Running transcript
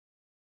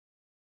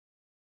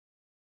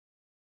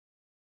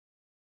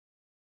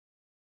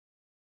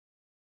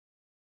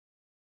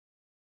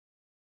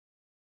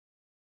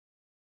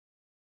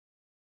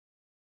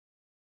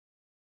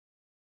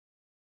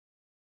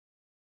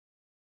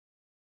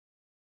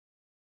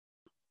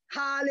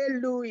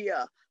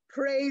Hallelujah.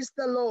 Praise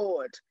the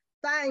Lord.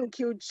 Thank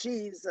you,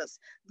 Jesus.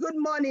 Good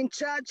morning,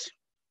 church.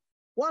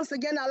 Once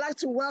again, I'd like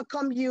to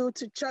welcome you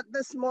to church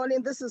this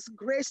morning. This is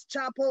Grace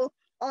Chapel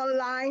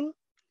Online.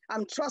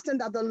 I'm trusting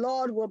that the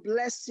Lord will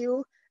bless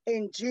you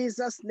in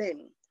Jesus'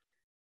 name.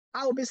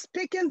 I will be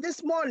speaking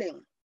this morning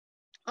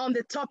on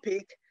the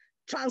topic,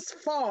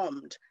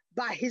 transformed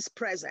by his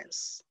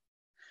presence.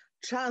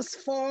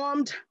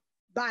 Transformed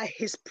by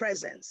his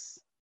presence.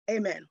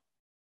 Amen.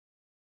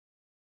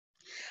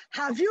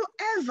 Have you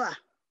ever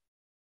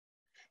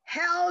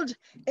held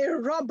a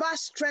rubber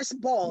stress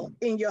ball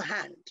in your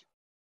hand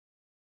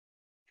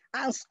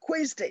and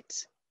squeezed it?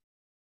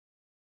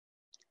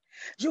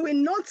 You will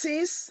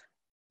notice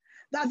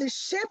that the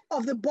shape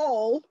of the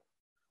ball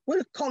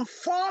will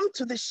conform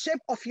to the shape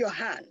of your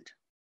hand.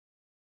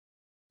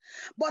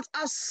 But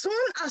as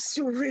soon as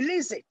you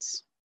release it,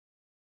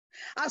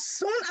 as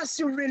soon as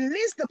you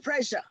release the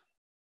pressure,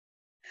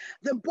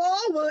 the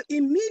ball will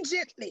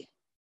immediately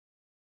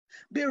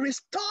be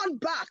restored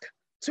back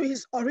to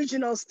its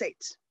original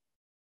state.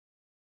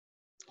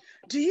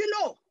 Do you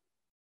know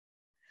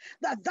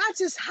that that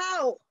is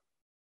how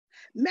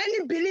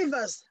many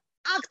believers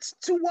act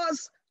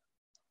towards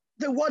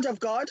the word of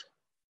God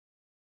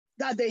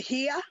that they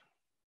hear,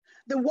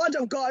 the word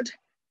of God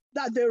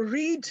that they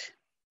read,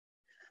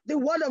 the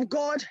word of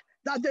God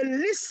that they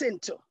listen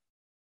to?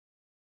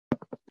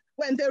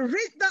 When they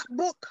read that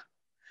book,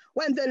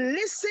 when they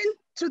listen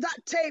to that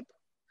tape,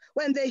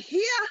 when they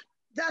hear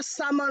that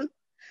sermon,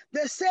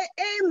 they say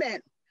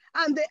amen,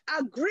 and they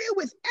agree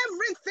with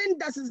everything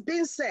that is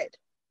being said.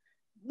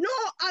 No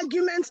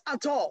arguments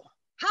at all.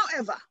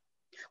 However,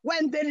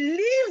 when they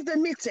leave the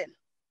meeting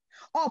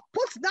or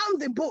put down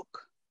the book,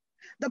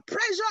 the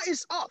pressure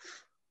is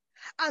off,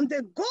 and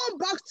they go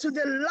back to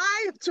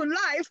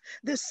life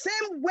the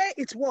same way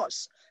it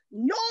was.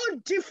 No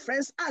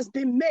difference has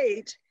been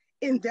made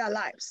in their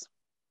lives.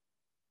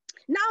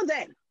 Now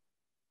then,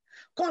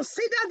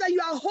 consider that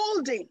you are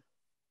holding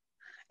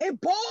a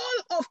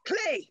ball of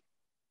clay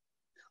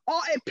or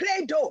a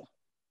Play-Doh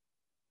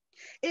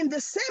in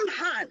the same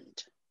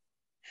hand,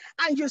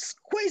 and you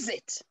squeeze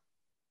it.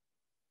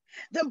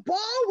 The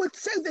ball will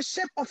take the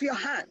shape of your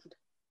hand.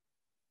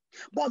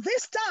 But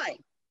this time,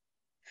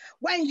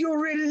 when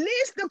you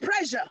release the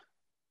pressure,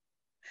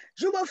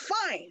 you will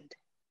find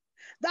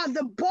that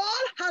the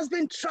ball has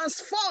been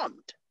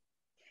transformed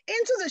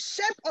into the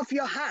shape of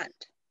your hand,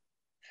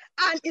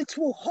 and it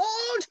will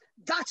hold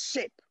that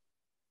shape.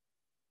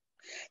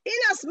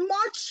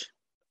 Inasmuch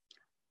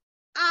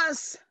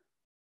as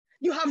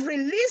you have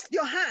released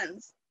your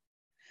hands,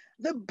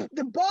 the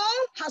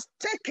ball has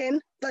taken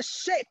the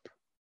shape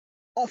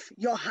of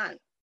your hand.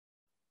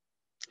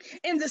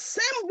 In the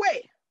same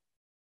way,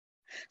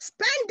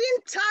 spending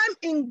time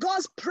in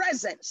God's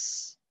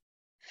presence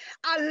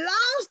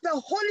allows the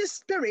Holy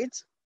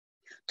Spirit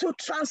to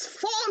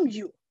transform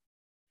you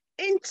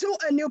into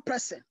a new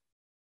person.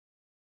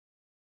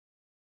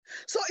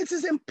 So it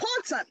is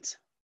important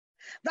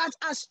that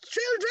as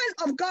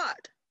children of God,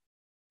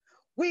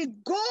 we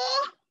go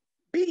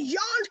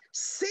beyond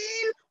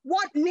seeing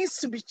what needs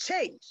to be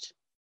changed,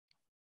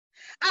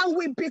 and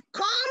we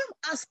become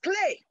as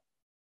clay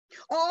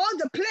or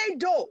the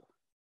Play-Doh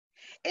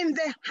in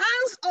the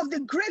hands of the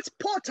great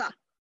potter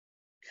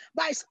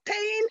by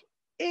staying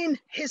in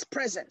his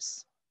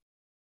presence.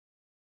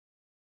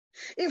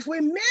 If we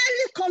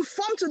merely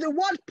conform to the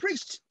word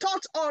preached,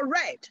 taught, or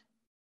read,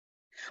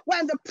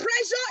 when the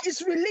pressure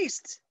is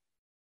released,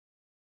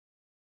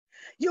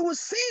 you will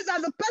see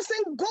that the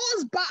person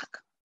goes back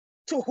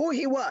to who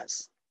he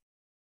was.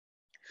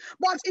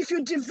 But if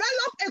you develop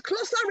a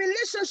closer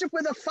relationship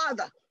with the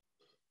Father,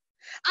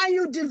 and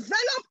you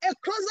develop a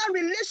closer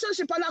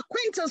relationship and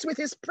acquaintance with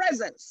his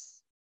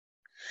presence,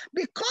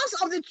 because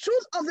of the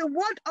truth of the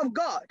word of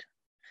God,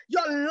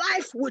 your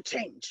life will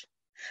change.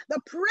 The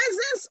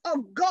presence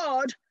of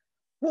God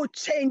will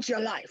change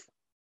your life.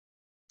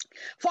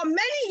 For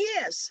many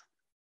years,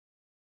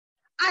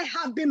 I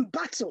have been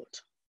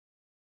battled.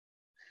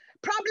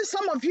 Probably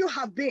some of you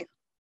have been,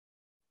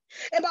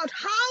 about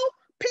how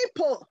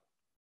people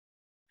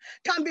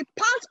can be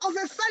part of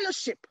a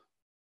fellowship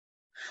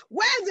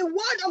where the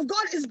word of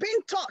God is being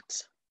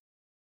taught,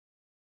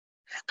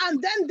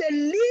 and then they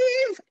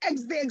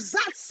leave the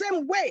exact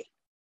same way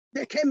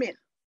they came in.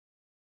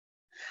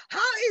 How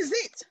is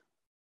it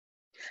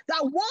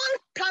that one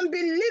can be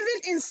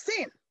living in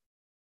sin,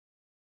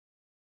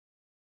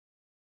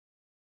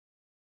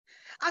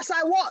 as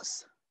I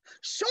was,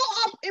 show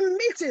up in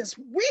meetings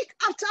week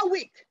after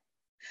week,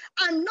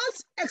 and not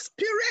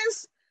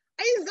experience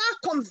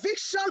either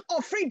conviction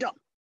or freedom?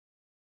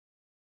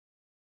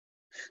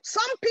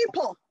 Some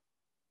people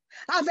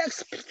have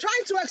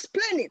tried to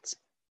explain it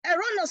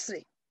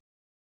erroneously.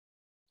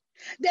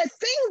 They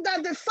think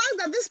that the fact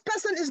that this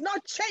person is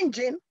not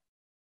changing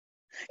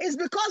is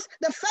because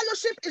the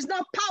fellowship is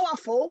not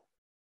powerful,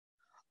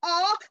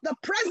 or the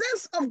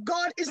presence of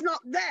God is not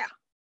there.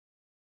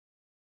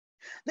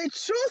 The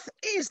truth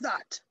is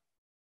that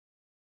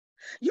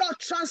your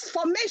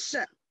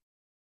transformation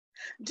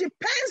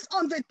depends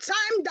on the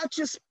time that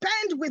you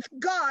spend with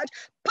God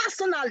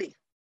personally,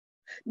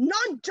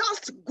 not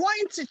just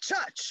going to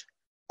church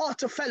or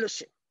to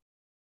fellowship.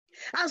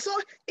 And so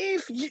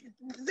if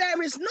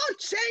there is no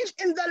change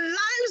in the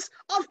lives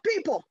of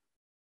people,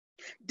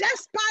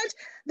 despite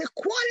the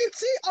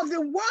quality of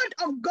the word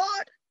of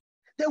God,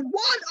 the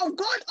word of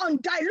God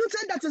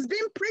undiluted that is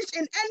being preached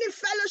in any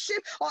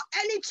fellowship or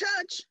any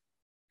church,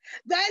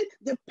 then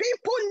the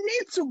people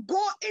need to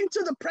go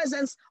into the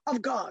presence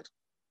of God.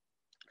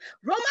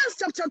 Romans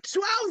chapter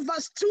 12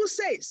 verse 2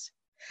 says,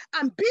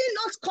 and be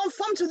not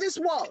conformed to this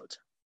world,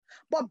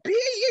 but be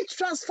ye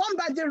transformed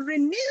by the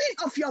renewing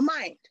of your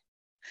mind,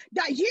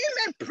 that ye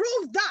may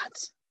prove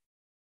that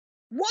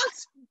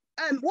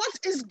what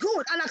is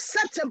good and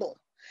acceptable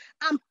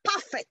and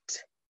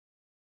perfect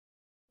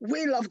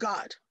will of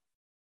God.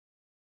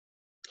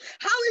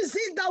 How is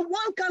it that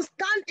one can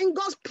stand in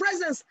God's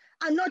presence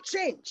and not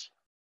change?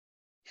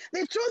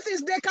 The truth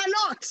is they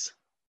cannot.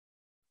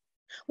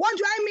 What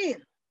do I mean?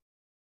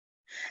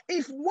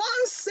 If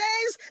one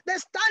says they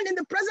stand in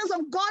the presence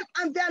of God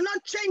and they are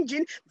not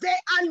changing, they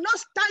are not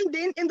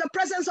standing in the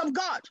presence of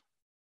God.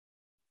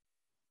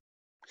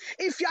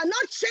 If you are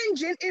not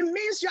changing, it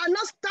means you are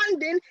not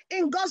standing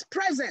in God's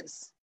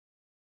presence.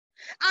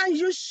 And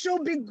you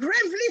should be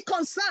gravely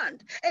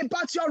concerned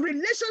about your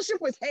relationship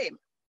with Him.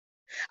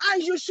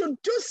 And you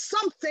should do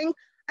something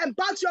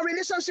about your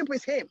relationship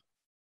with Him.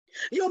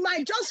 You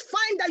might just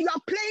find that you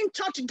are playing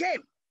church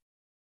game.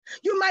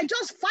 You might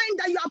just find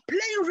that you are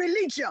playing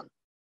religion.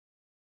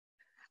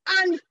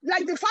 And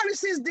like the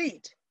Pharisees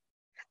did.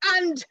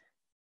 And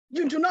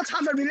you do not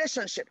have a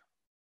relationship.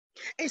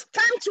 It's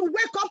time to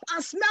wake up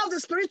and smell the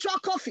spiritual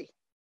coffee.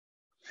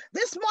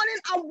 This morning,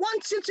 I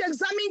want you to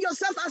examine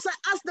yourself as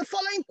I ask the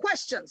following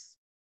questions.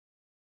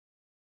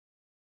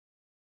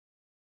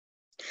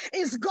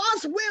 Is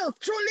God's will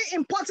truly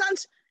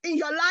important in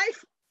your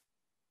life?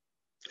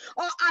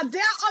 Or are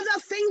there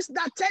other things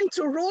that tend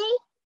to rule?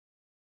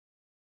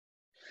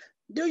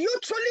 Do you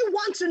truly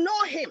want to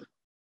know Him,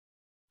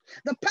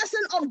 the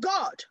person of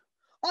God,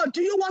 or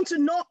do you want to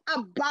know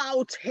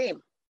about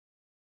Him?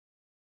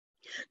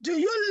 Do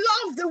you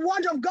love the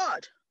Word of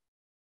God,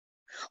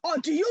 or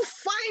do you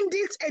find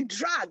it a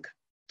drag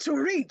to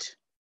read?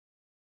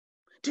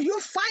 Do you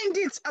find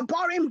it a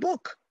boring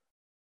book?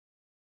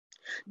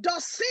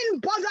 Does sin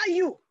bother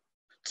you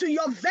to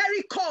your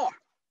very core?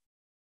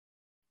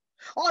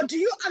 Or do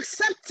you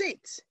accept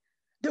it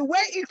the way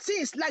it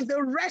is, like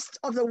the rest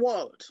of the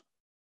world?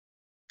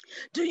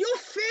 Do you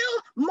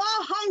feel more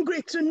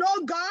hungry to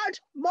know God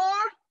more?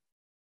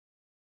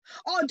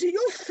 Or do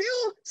you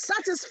feel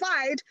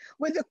satisfied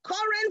with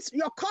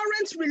your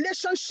current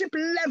relationship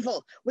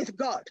level with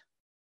God?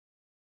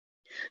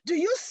 Do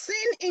you sin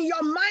in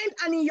your mind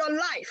and in your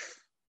life?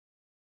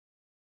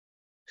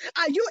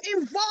 Are you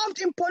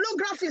involved in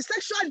pornography,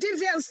 sexual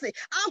deviancy,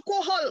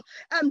 alcohol,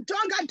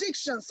 drug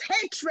addictions,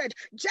 hatred,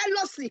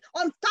 jealousy,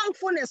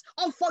 unthankfulness,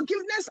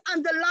 unforgiveness,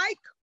 and the like?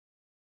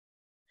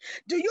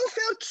 Do you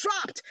feel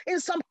trapped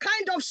in some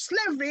kind of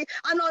slavery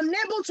and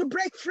unable to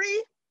break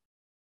free?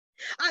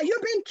 Are you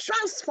being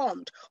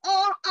transformed,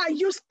 or are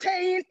you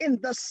staying in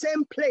the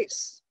same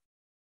place?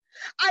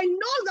 I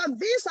know that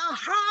these are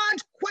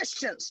hard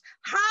questions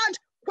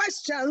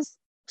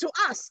to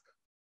ask.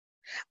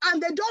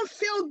 And they don't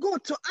feel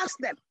good to ask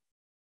them.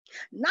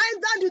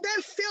 Neither do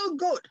they feel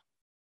good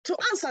to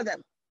answer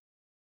them.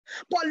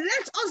 But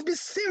let us be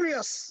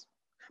serious,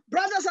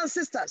 brothers and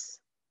sisters.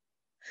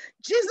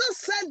 Jesus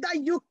said that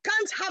you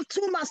can't have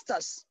two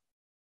masters.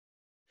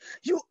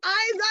 You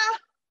either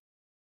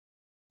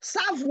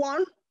serve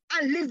one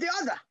and leave the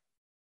other.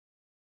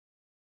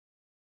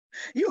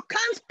 You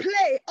can't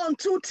play on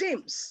two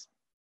teams.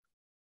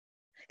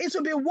 It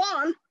will be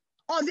one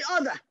or the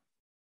other.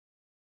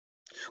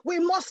 We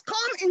must come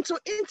into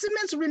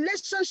intimate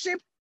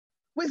relationship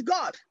with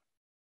God.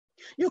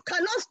 You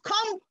cannot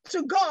come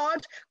to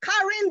God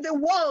carrying the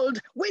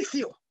world with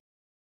you.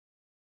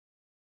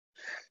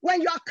 When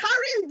you are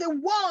carrying the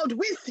world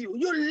with you,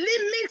 you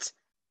limit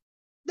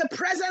the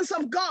presence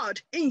of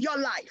God in your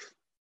life.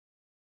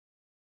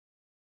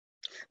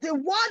 The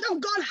word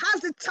of God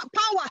has the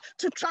power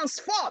to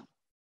transform,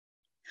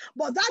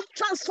 but that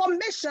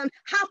transformation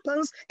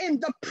happens in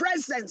the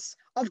presence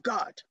of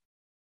God.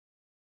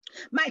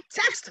 My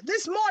text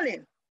this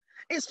morning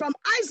is from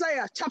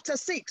Isaiah chapter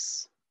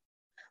 6,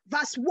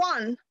 verse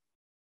 1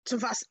 to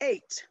verse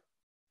 8.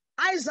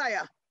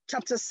 Isaiah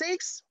chapter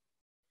 6,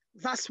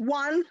 verse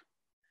 1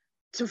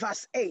 to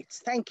verse 8.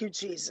 Thank you,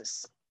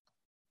 Jesus.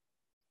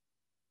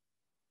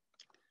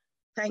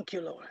 Thank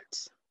you, Lord.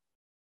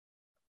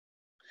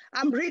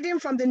 I'm reading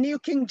from the New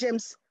King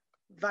James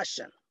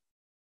Version.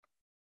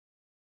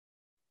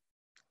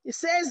 It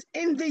says,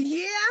 in the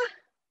year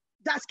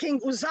that King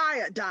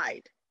Uzziah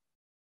died,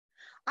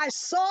 I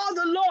saw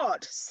the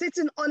Lord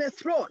sitting on a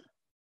throne,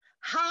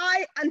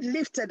 high and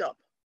lifted up,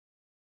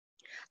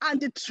 and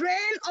the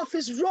train of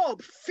his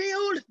robe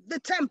filled the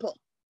temple.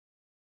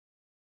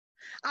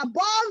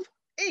 Above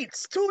it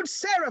stood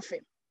seraphim.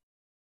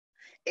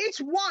 Each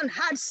one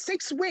had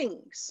 6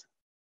 wings.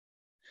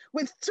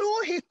 With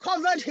 2 he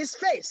covered his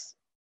face.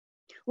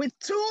 With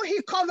 2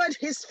 he covered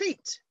his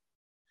feet.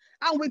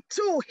 And with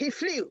 2 he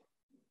flew.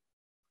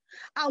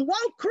 And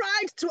one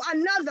cried to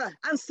another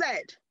and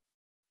said,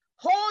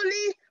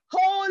 Holy,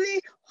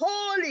 holy,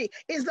 holy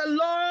is the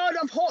Lord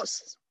of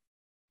hosts.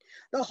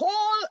 The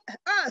whole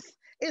earth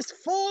is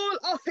full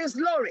of his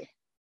glory.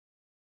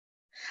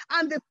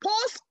 And the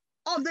posts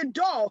of the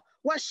door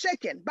were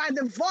shaken by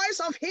the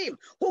voice of him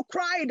who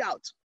cried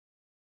out.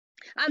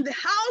 And the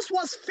house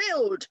was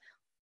filled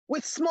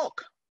with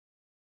smoke.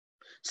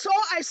 So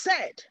I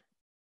said,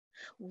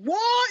 Woe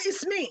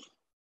is me,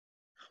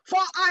 for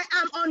I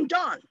am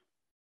undone,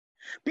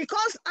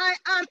 because I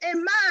am a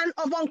man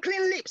of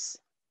unclean lips,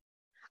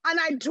 and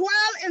I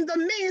dwell in the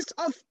midst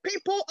of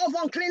people of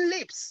unclean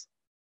lips.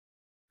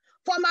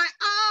 For my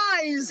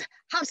eyes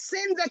have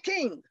seen the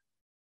King,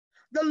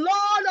 the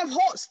Lord of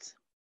hosts.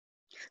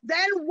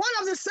 Then one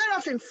of the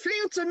seraphim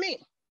flew to me,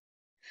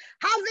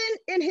 having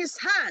in his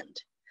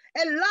hand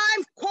a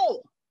live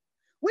coal,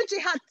 which he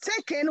had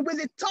taken with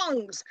the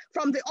tongs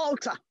from the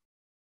altar.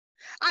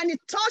 And he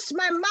touched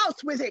my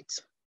mouth with it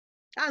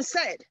and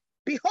said,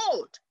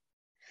 Behold,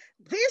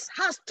 this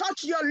has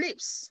touched your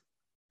lips.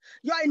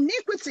 Your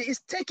iniquity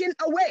is taken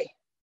away,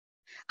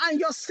 and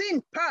your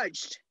sin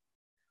purged.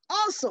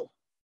 Also,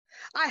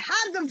 I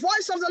heard the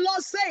voice of the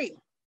Lord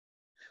saying,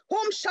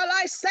 Whom shall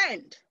I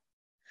send?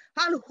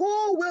 And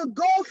who will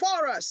go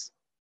for us?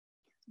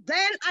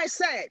 Then I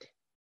said,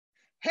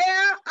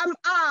 Here am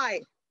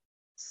I,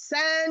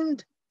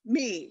 send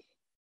me.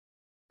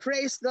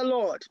 Praise the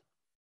Lord.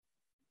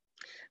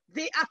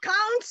 The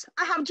account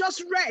I have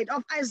just read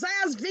of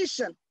Isaiah's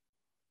vision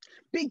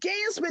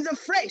begins with the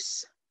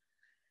phrase,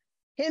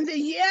 in the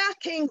year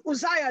King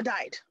Uzziah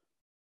died.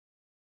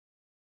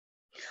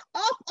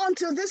 Up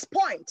until this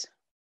point,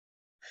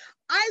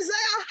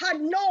 Isaiah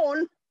had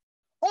known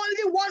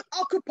only one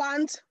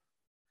occupant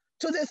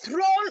to the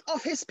throne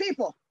of his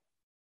people,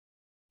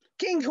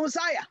 King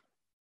Uzziah.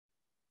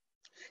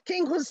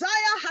 King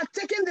Uzziah had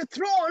taken the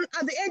throne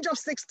at the age of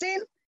 16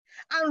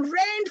 and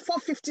reigned for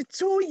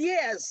 52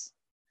 years.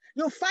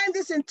 You'll find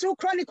this in 2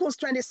 Chronicles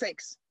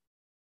 26.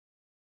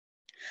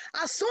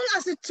 As soon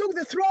as he took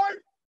the throne,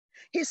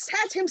 he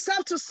set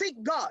himself to seek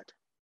God,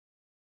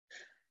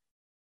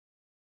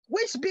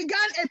 which began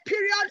a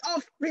period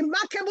of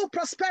remarkable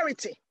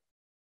prosperity.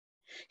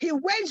 He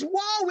waged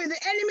war with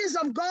the enemies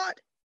of God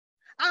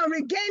and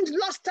regained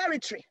lost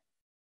territory.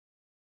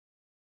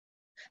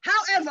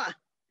 However,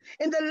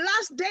 in the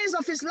last days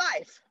of his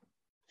life,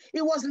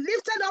 he was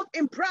lifted up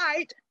in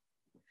pride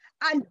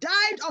and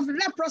died of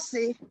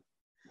leprosy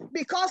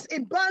because he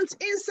burnt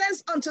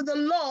incense unto the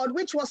Lord,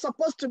 which was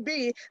supposed to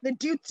be the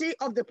duty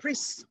of the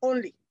priests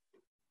only.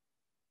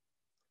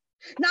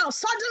 Now,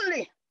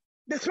 suddenly,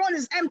 the throne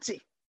is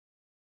empty.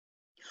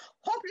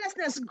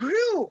 Hopelessness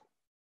grew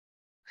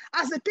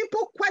as the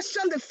people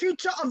questioned the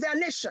future of their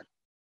nation.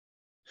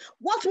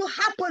 What will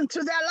happen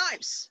to their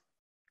lives?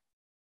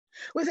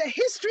 With a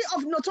history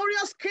of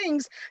notorious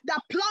kings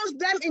that plunged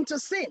them into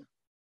sin.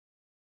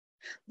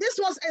 This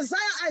was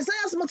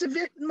Isaiah's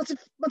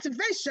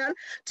motivation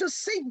to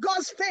seek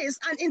God's face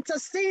and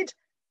intercede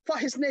for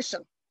his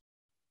nation.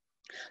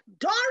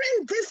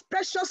 During these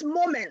precious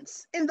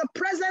moments in the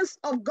presence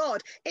of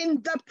God,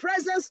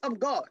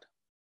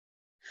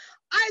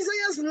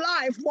 Isaiah's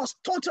life was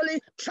totally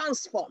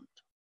transformed.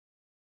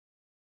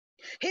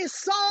 He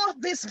saw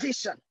this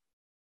vision.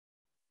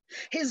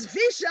 His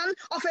vision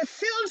of a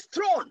filled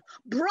throne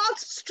brought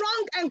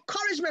strong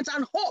encouragement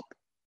and hope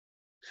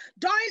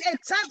during a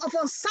time of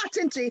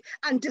uncertainty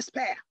and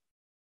despair.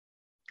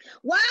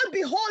 While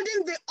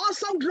beholding the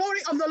awesome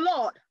glory of the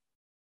Lord,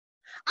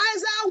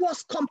 Isaiah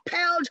was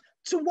compelled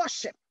to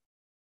worship.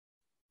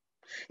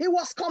 He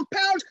was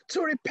compelled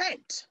to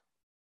repent.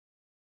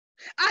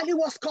 And he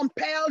was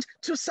compelled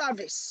to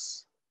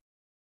service.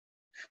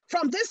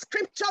 From this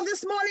scripture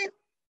this morning,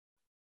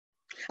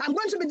 I'm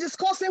going to be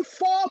discussing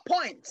 4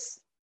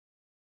 points.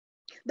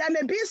 There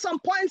may be some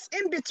points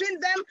in between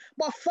them,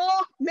 but 4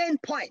 main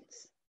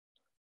points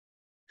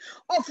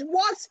of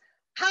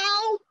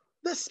how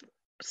the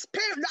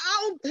Spirit,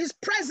 how his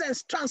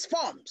presence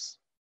transforms.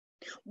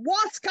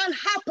 What can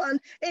happen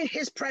in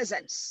his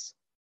presence?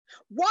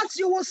 What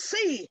you will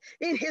see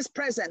in his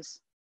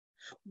presence?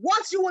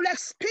 What you will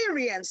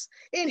experience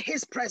in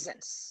his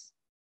presence?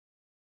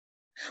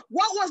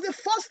 What was the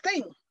first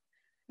thing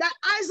that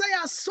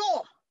Isaiah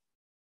saw?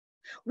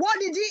 What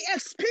did he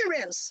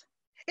experience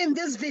in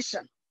this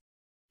vision?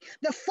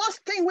 The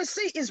first thing we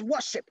see is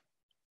worship.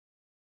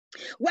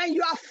 When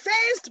you are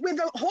faced with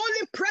the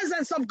holy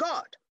presence of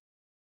God,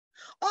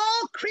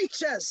 all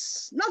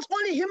creatures, not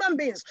only human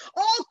beings,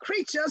 all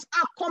creatures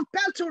are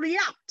compelled to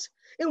react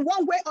in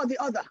one way or the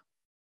other.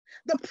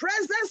 The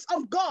presence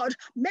of God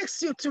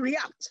makes you to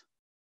react.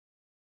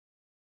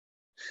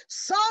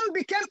 Some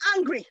became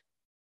angry,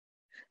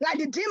 like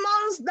the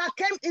demons that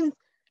came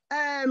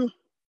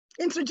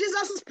into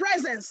Jesus'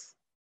 presence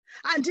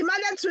and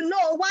demanded to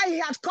know why he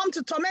had come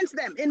to torment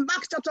them in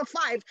Mark chapter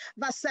 5,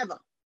 verse 7.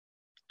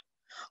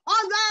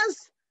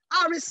 Others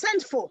are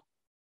resentful.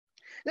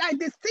 like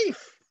the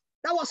thief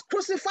that was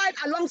crucified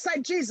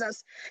alongside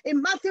Jesus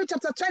in Matthew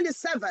chapter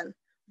 27,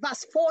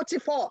 verse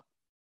 44.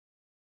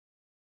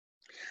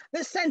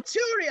 The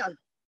centurion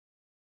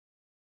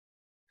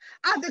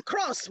at the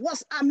cross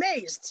was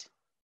amazed.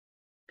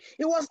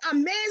 He was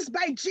amazed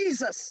by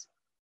Jesus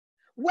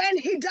when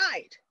he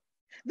died,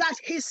 that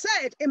he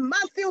said in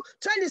Matthew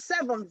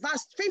 27,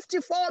 verse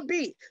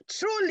 54b,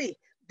 truly,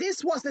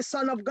 this was the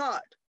Son of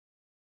God.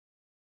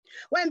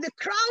 When the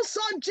crowd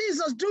saw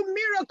Jesus do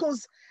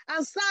miracles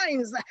and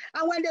signs,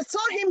 and when they saw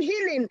him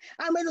healing,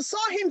 and when they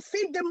saw him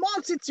feed the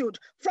multitude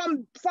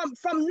from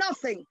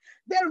nothing,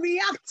 they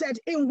reacted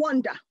in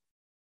wonder.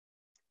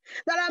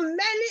 There are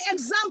many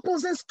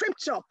examples in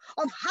scripture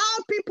of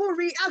how people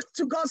react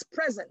to God's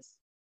presence.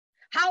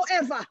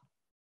 However,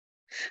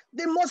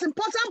 the most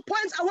important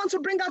point I want to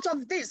bring out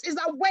of this is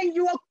that when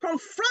you are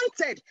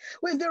confronted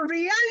with the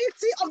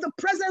reality of the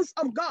presence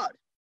of God,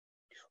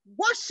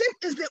 worship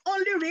is the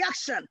only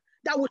reaction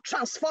that will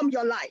transform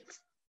your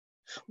life.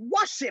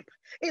 Worship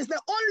is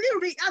the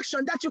only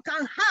reaction that you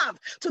can have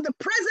to the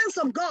presence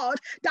of God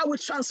that will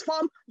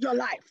transform your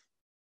life.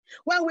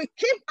 When we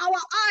keep our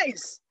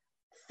eyes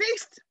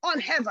fixed on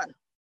heaven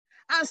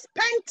and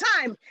spend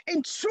time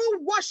in true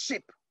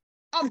worship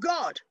of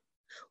God,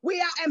 we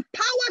are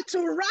empowered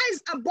to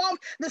rise above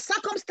the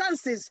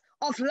circumstances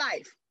of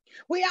life.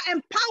 We are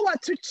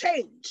empowered to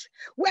change.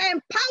 We're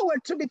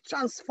empowered to be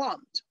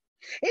transformed.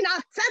 In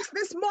our text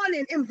this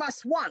morning in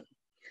verse 1,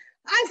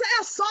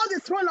 Isaiah saw the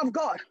throne of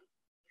God.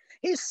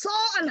 He saw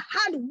and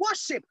had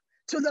worship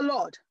to the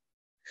Lord.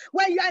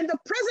 When you are in the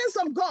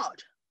presence of God,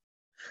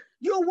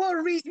 you will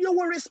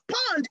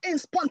respond in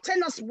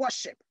spontaneous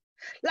worship,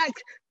 like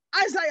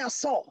Isaiah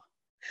saw.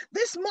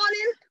 This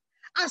morning,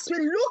 as we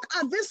look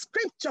at this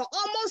scripture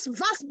almost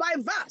verse by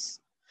verse,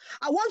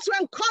 I want to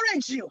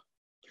encourage you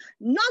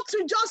not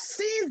to just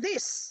see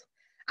this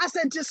as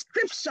a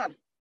description,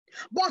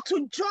 but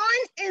to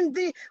join in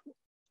the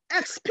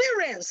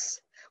experience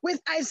with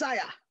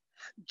Isaiah.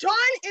 Join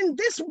in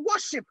this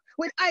worship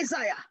with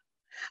Isaiah.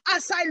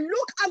 As I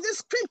look at this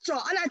scripture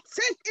and I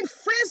take it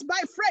phrase by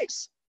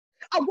phrase,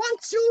 I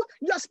want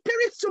your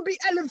spirit to be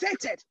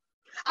elevated.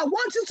 I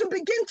want you to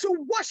begin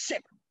to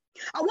worship.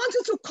 I want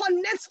you to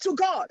connect to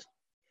God.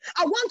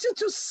 I want you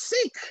to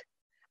seek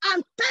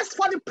and thirst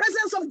for the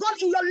presence of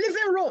God in your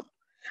living room.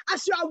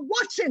 As you are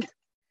watching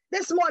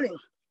this morning,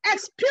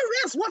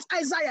 experience what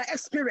Isaiah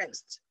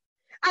experienced.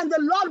 And the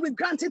Lord will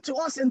grant it to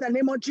us in the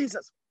name of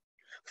Jesus.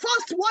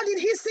 First, what did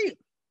he see?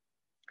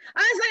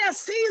 Isaiah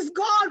sees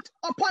God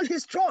upon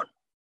his throne.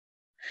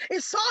 He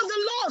saw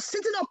the Lord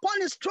sitting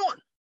upon his throne.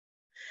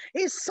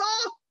 He saw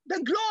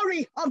the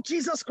glory of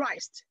Jesus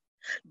Christ.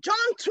 John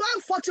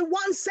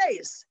 12:41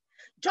 says,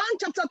 John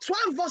chapter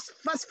 12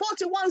 verse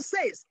 41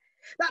 says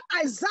that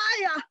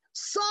Isaiah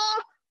saw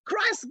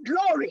Christ's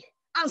glory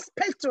and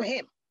spake to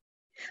him.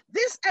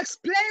 This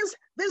explains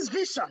this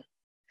vision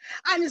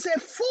and is a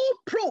full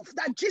proof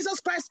that Jesus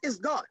Christ is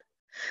God,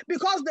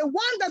 because the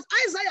one that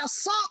Isaiah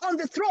saw on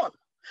the throne,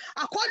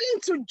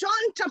 according to John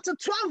chapter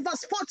 12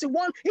 verse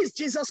 41, is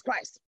Jesus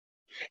Christ.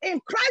 In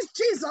Christ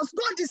Jesus,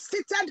 God is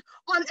seated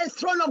on a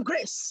throne of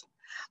grace,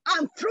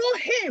 and through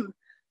him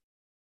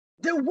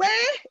the way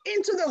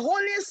into the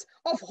holiest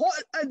of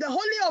the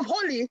holy of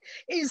holy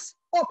is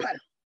open.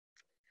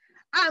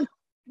 And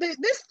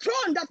this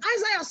throne that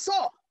Isaiah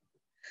saw,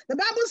 the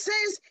Bible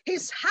says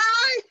he's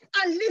high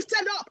and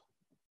lifted up,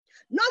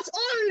 not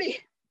only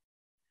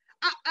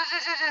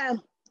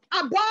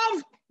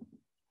above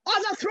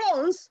other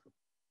thrones,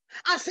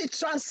 as it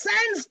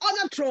transcends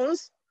other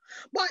thrones,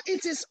 but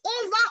it is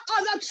over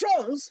other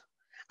thrones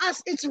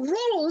as it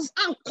rules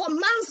and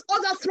commands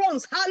other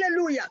thrones.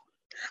 Hallelujah.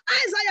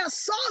 Isaiah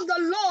saw the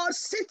Lord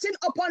sitting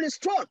upon his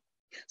throne.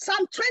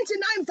 Psalm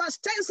 29 verse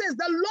 10 says,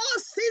 the Lord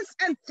sits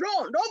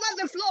enthroned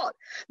over the flood.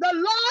 The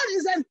Lord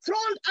is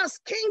enthroned as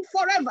king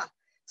forever.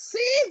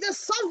 See the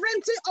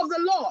sovereignty of the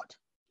Lord.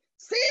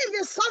 See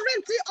the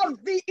sovereignty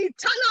of the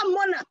eternal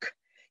monarch.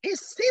 He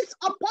sits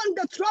upon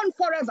the throne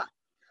forever.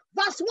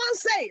 Verse 1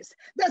 says,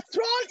 the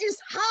throne is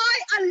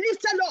high and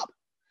lifted up,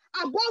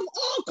 above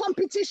all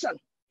competition,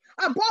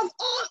 above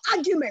all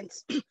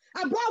arguments,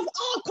 above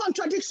all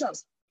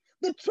contradictions.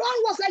 The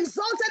throne was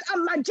exalted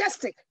and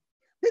majestic.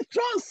 The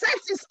throne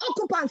sets its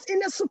occupants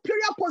in a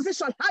superior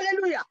position.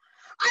 Hallelujah.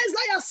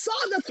 Isaiah saw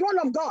the throne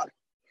of God,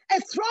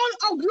 a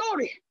throne of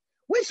glory,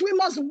 which we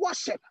must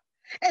worship,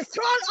 a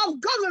throne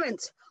of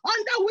government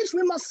under which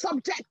we must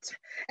subject,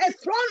 a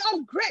throne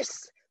of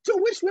grace to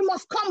which we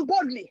must come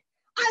boldly.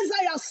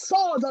 Isaiah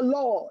saw the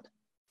Lord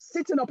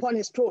sitting upon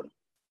his throne.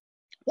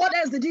 What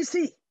else did he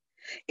see?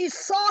 He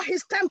saw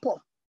his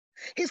temple.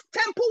 His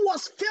temple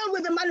was filled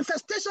with the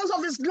manifestations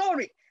of his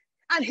glory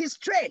and his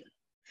train.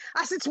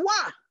 As it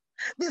were,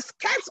 the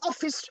skirts of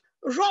his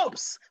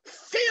robes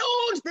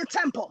filled the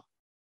temple.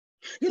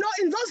 You know,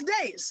 in those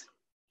days,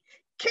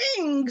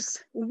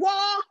 kings wore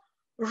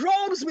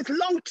robes with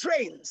long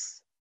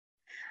trains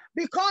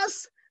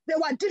because they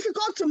were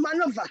difficult to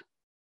maneuver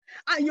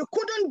and you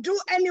couldn't do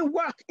any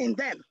work in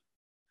them.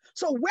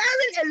 So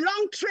wearing a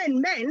long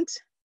train meant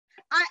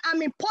I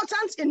am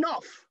important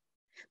enough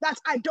that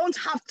I don't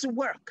have to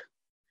work.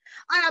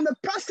 I am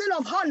a person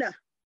of honor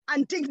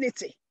and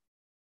dignity.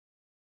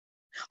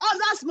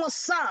 Others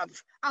must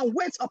serve and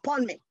wait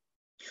upon me.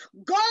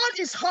 God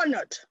is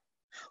honored.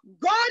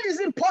 God is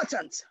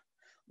important.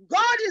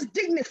 God is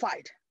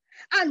dignified.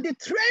 And the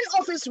train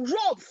of his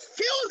robe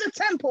filled the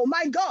temple,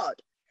 my God.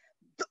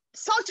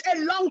 Such a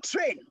long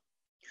train,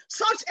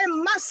 such a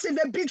massive,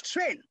 a big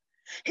train.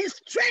 His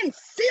train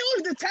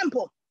filled the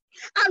temple,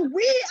 and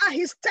we are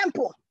his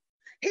temple.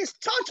 His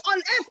church on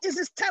earth is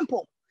his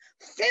temple,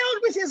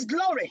 filled with his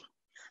glory.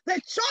 The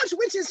church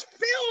which is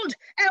filled,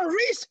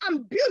 enriched,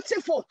 and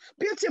beautiful,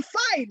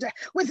 beautified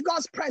with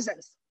God's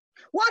presence.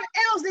 What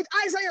else did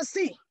Isaiah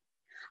see?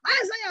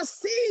 Isaiah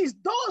sees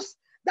those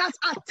that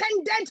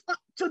attended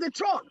to the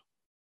throne,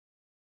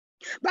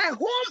 by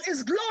whom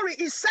his glory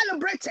is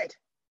celebrated,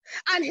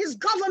 and his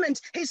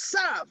government is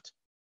served.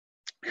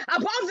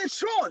 Above the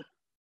throne,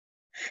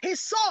 he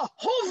saw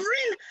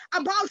hovering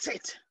about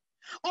it,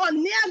 or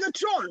near the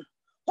throne,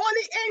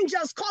 holy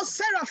angels called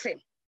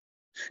seraphim.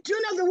 Do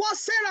you know the word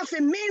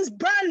seraphim means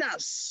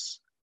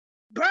burners?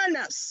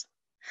 Burners.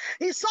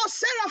 He saw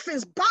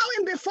seraphims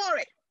bowing before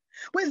it,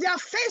 with their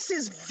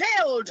faces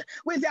veiled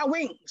with their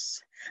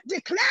wings,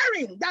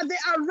 declaring that they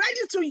are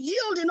ready to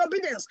yield in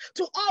obedience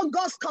to all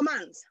God's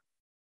commands.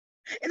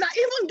 And that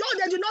even though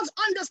they do not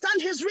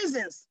understand his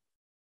reasons,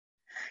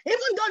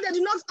 even though they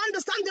do not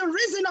understand the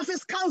reason of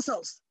his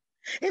counsels,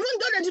 even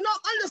though they do not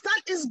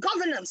understand his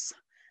governance,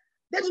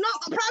 they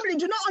probably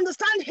do not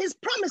understand his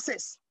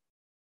promises,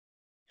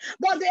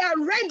 but they are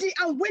ready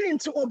and willing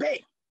to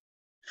obey.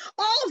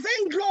 All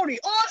vainglory,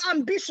 all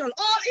ambition,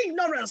 all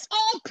ignorance,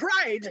 all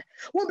pride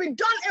will be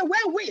done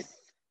away with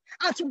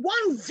at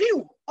one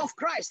view of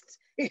Christ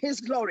in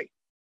his glory.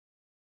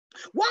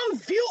 One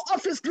view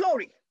of his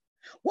glory,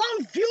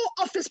 one view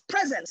of his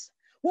presence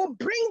will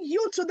bring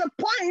you to the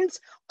point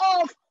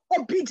of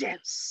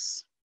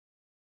obedience.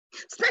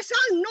 Special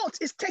note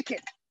is taken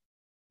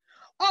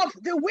of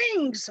the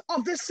wings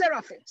of these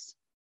seraphims.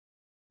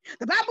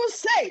 The Bible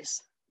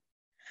says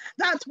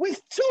that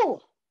with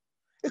two,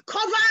 it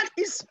covered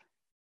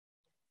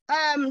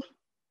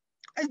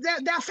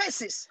their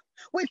faces.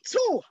 With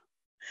two,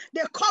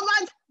 they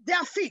covered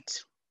their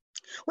feet.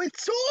 With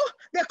two,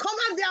 they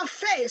covered their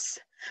face,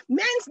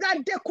 meant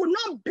that they could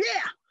not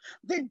bear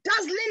the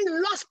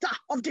dazzling luster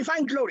of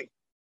divine glory.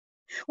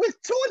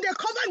 With two, they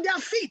covered their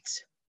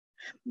feet,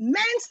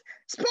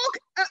 spoke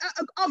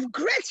of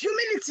great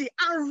humility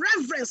and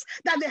reverence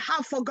that they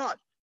have for God.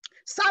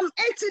 Psalm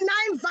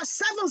 89 verse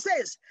 7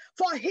 says,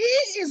 "For he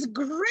is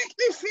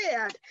greatly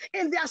feared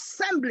in the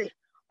assembly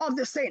of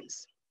the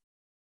saints."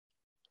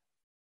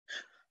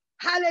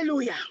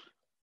 Hallelujah.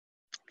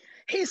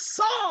 He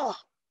saw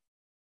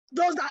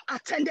those that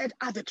attended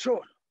at the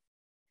throne.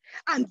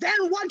 And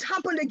then what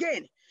happened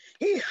again?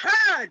 He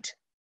heard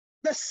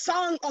the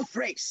song of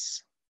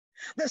praise.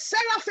 The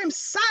seraphim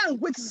sang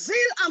with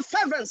zeal and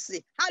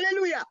fervency.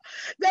 Hallelujah.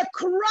 They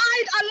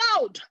cried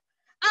aloud,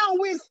 and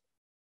with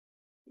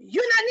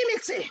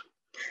unanimity,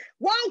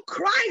 one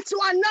cried to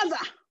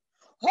another,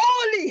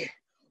 "Holy,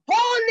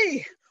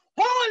 holy,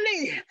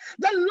 holy,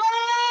 the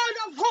Lord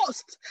of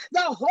hosts.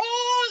 The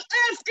whole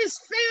earth is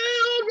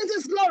filled with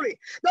his glory.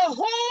 The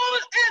whole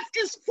earth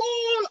is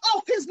full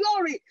of his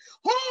glory.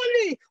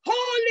 Holy,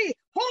 holy,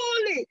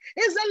 holy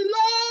is the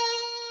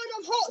Lord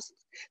of hosts.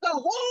 The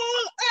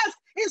whole earth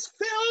is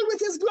filled with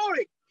his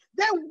glory."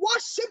 They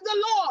worship the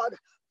Lord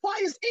for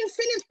his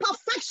infinite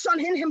perfection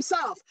in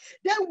himself.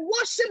 They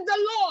worship the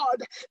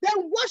Lord. They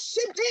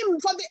worship him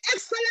for the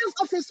excellence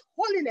of his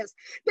holiness.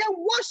 They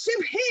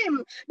worship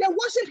him. They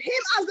worship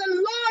him as the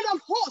Lord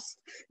of hosts.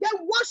 They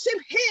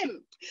worship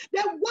him.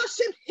 They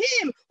worship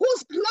him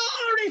whose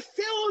glory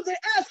filled the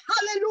earth.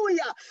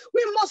 Hallelujah.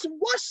 We must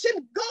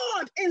worship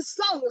God in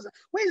songs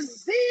with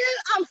zeal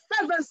and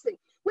fervency.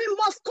 We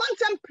must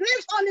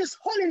contemplate on his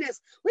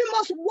holiness. We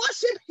must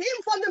worship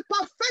him for the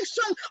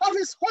perfection of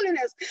his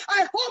holiness.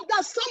 I hope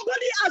that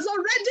somebody has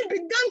already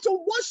begun to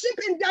worship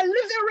in their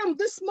living room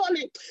this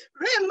morning.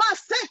 You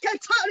must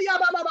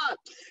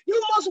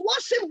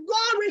worship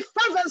God with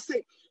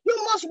fervency. You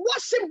must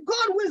worship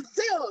God with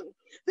zeal.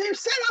 The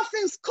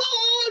seraphims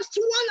called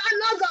to one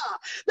another.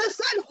 They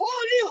said,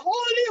 "Holy,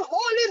 holy,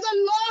 holy, the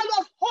Lord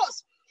of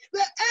hosts. The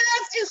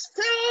earth is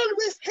filled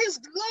with his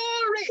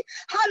glory."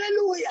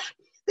 Hallelujah.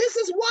 This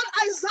is what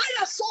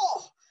Isaiah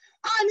saw,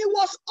 and he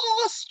was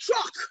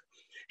awestruck.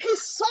 He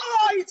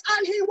saw it,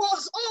 and he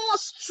was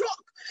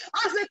awestruck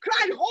as they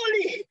cried,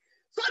 "Holy."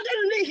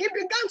 Suddenly, he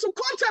began to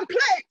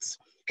contemplate.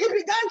 He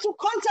began to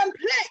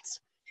contemplate.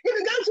 He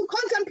began to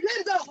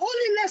contemplate the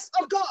holiness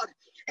of God.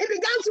 He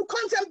began to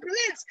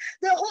contemplate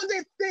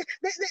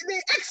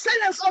the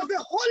excellence of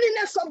the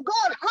holiness of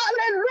God.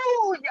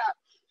 Hallelujah.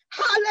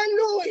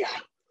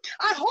 Hallelujah.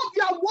 I hope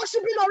you are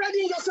worshiping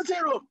already in your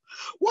sitting room.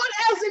 What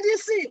else did he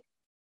see?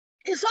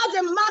 He saw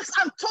the marks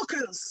and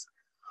tokens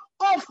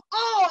of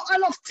awe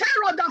and of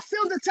terror that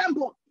filled the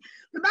temple.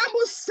 The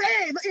Bible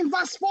says in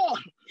verse 4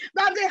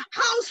 that the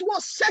house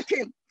was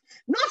shaking.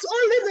 Not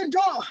only the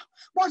door,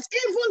 but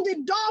even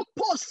the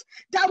doorposts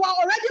that were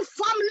already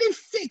firmly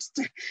fixed,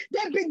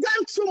 they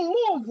began to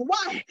move.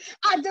 Why?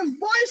 At the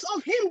voice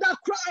of him that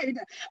cried,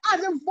 at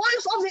the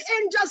voice of the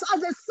angels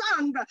as they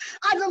sang,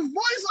 at the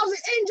voice of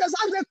the angels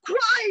as they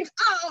cried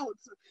out,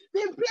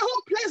 the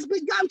whole place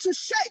began to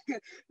shake.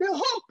 The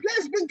whole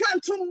place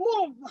began to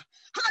move.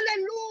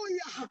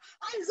 Hallelujah.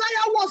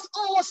 Isaiah was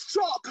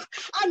awestruck.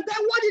 And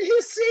then what did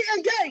he see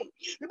again?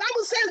 The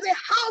Bible says the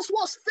house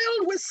was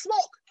filled with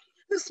smoke.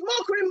 The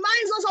smoke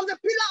reminds us of the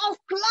pillar of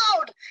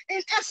cloud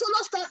in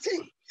Exodus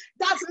 13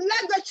 that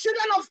led the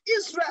children of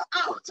Israel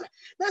out.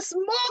 The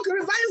smoke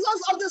reminds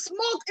us of the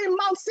smoke in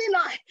Mount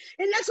Sinai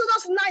in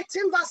Exodus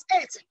 19 verse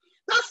 8.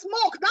 That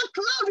smoke, that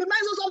cloud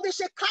reminds us of the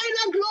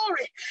Shekinah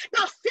glory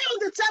that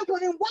filled the temple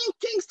in 1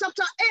 Kings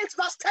chapter 8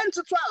 verse 10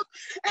 to 12.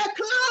 A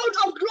cloud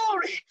of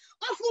glory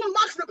often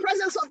marks the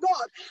presence of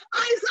God.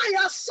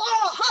 Isaiah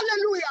saw,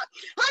 hallelujah,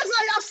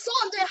 Isaiah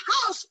saw the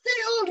house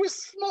filled with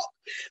smoke.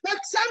 The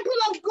temple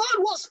of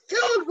God was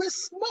filled with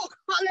smoke,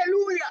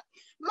 hallelujah.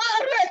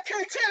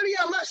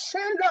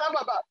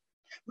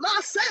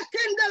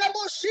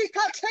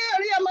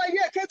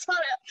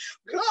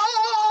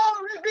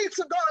 Glory be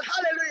to God,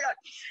 hallelujah.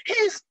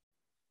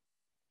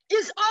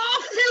 His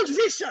all-filled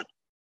vision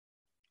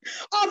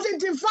of the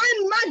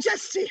divine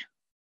majesty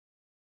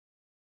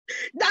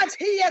that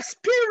he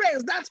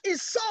experienced, that he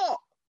saw,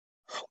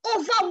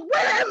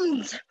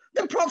 overwhelmed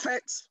the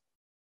prophet.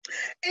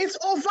 It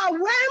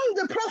overwhelmed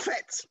the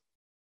prophet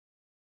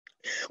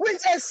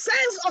with a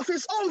sense of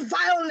his own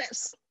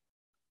vileness.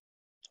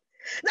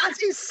 That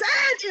he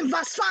said in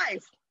verse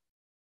 5,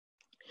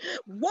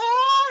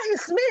 woe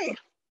is me,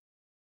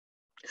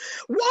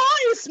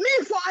 woe is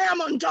me, for I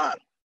am undone,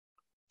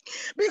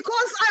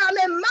 because I am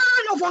a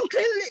man of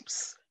unclean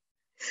lips,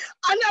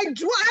 and I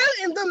dwell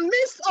in the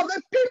midst of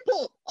the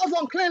people of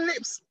unclean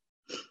lips.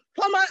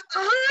 For my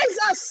eyes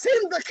have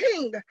seen the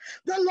King,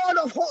 the Lord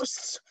of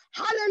hosts.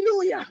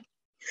 Hallelujah.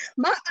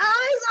 My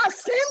eyes have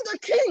seen the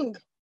King,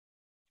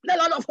 the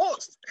Lord of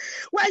hosts.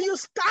 When you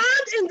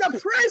stand in the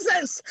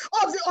presence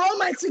of the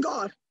Almighty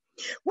God,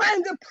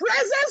 when the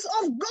presence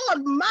of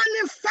God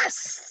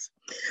manifests,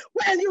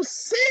 when you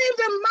see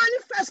the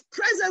manifest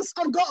presence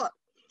of God,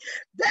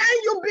 then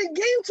you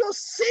begin to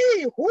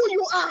see who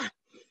you are.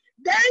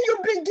 Then you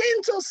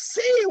begin to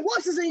see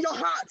what is in your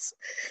heart.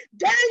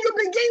 Then you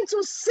begin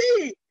to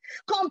see,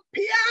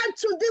 compared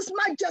to this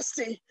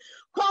majesty,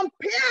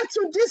 compared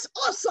to this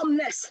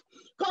awesomeness,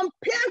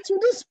 compared to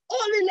this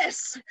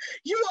holiness,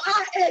 you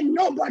are a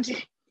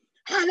nobody.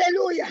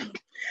 Hallelujah.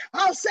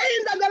 I'm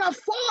saying that there are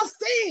four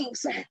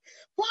things that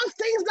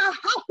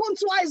happened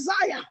to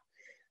Isaiah.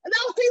 And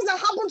there are things that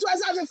happened to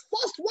Isaiah. The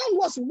first one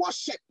was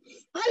worship.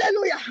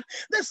 Hallelujah.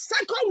 The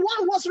second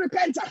one was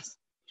repentance.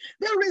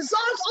 The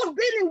result of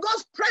being in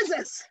God's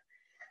presence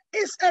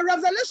is a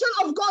revelation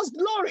of God's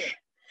glory.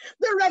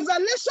 The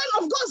revelation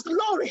of God's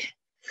glory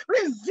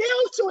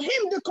revealed to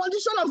him the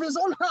condition of his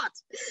own heart.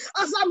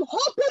 As I'm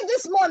hoping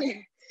this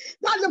morning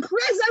that the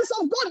presence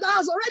of God that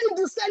has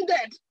already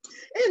descended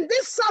in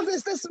this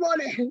service this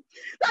morning,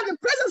 that the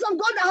presence of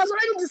God that has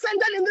already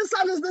descended in this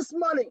service this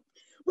morning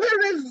will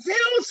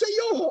reveal to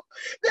you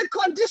the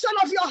condition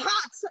of your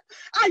heart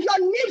and your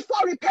need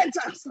for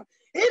repentance.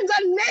 In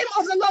the name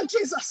of the Lord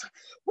Jesus,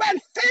 when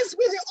faced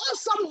with the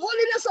awesome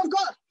holiness of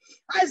God,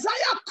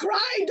 Isaiah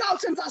cried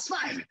out in verse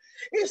 5.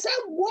 He said,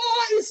 woe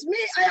is me,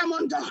 I am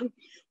undone.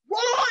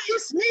 Woe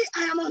is me,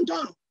 I am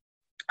undone.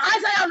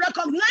 Isaiah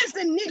recognized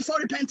the need for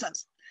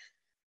repentance.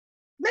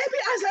 Maybe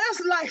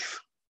Isaiah's life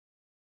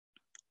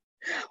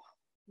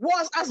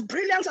was as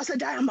brilliant as a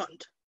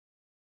diamond.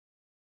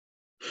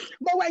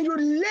 But when you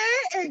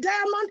lay a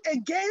diamond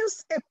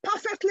against a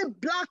perfectly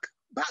black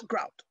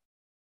background,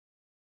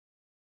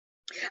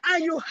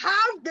 and you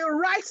have the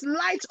right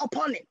light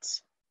upon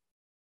it,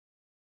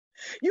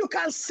 you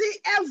can see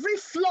every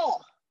flaw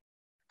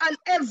and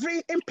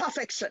every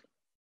imperfection.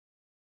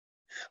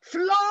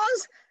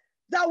 Flaws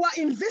that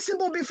were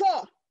invisible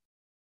before.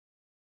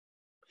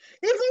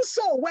 Even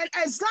so, when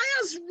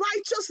Isaiah's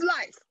righteous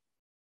life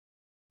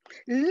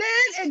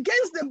lay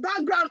against the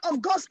background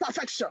of God's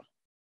perfection,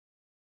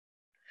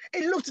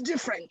 it looked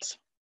different.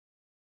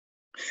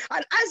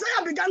 And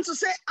Isaiah began to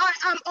say, I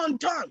am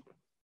undone.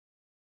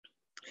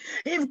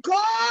 If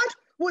God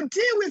would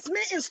deal with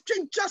me in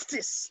strict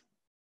justice,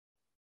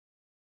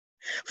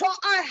 for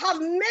I have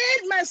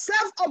made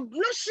myself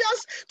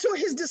obnoxious to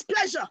his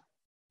displeasure,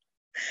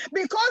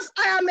 because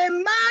I am a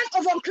man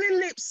of unclean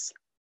lips.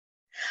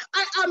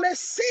 I am a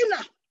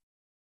sinner.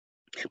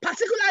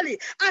 Particularly,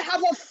 I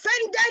have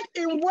offended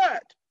in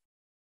word.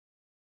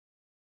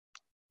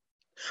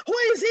 Who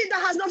is he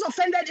that has not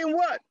offended in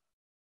word?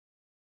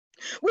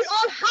 We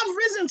all have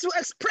reason to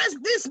express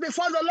this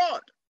before the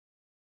Lord,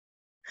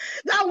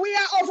 that we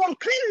are of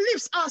unclean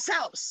lips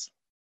ourselves.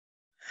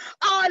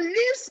 Our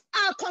lips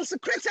are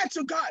consecrated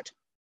to God.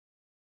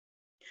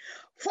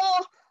 For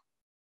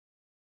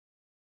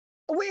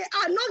we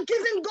are not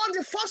giving God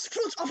the first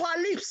fruit of our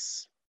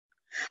lips.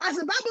 As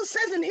the Bible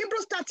says in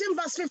Hebrews 13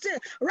 verse 15,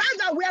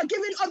 rather we are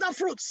giving other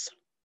fruits.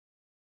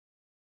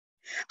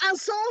 And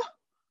so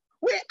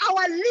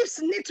our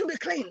lips need to be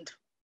cleaned.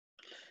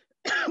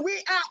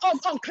 We are of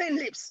unclean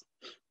lips.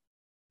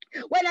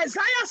 When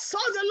Isaiah saw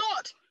the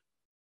Lord,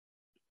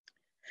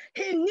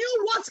 he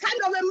knew what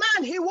kind of a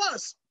man he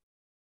was.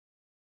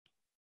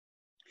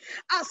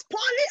 As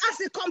poorly as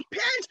he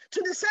compared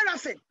to the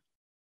seraphim,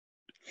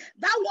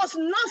 that was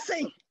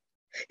nothing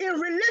in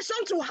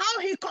relation to how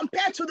he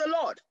compared to the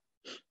Lord.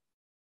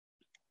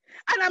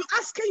 And I'm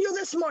asking you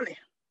this morning,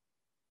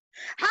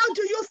 how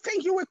do you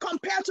think you will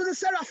compare to the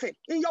seraphim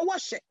in your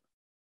worship?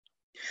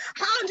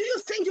 How do you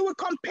think you will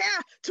compare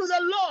to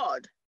the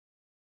Lord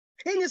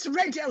in his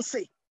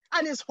radiancy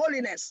and his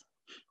holiness?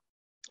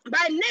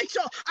 By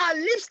nature, our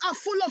lips are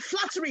full of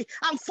flattery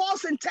and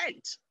false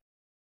intent.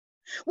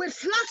 With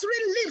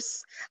flattering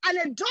lips and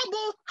a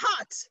double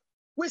heart,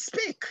 we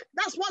speak.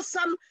 That's what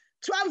Psalm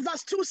 12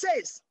 verse 2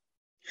 says.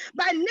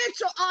 By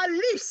nature, our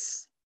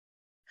lips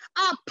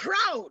are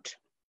proud.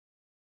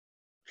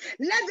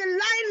 Let the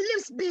lying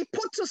lips be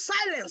put to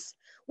silence.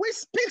 We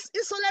speak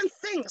insolent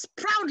things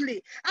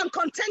proudly and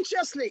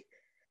contemptuously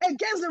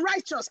against the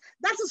righteous.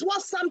 That is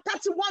what Psalm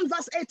 31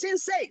 verse 18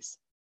 says.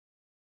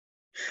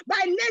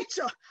 By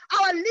nature,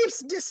 our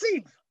lips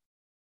deceive.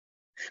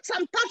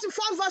 Psalm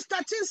 34 verse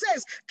 13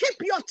 says, keep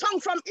your tongue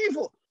from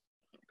evil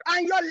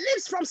and your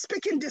lips from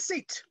speaking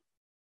deceit.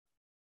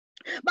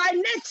 By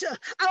nature,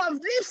 our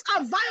lips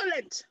are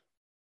violent.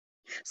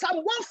 Psalm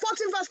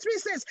 140 verse 3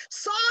 says,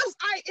 swords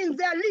are in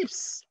their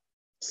lips.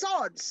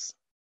 Swords.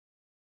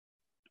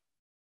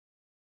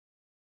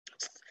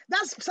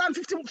 That's Psalm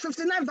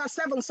 59 verse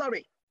 7,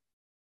 sorry.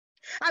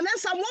 And then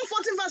Psalm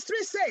 140 verse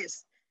 3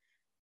 says,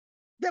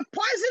 the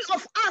poison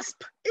of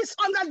asp is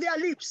under their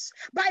lips.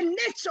 By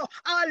nature,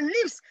 our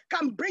lips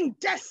can bring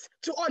death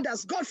to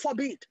others. God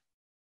forbid.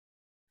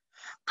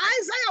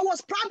 Isaiah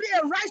was probably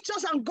a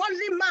righteous and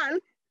godly man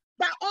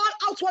by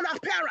all outward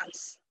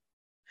appearance.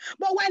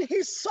 But when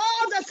he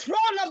saw the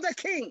throne of the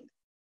king,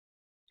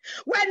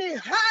 when he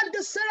heard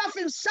the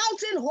seraphim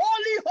shouting,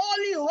 holy,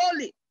 holy,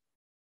 holy,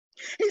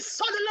 he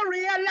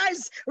suddenly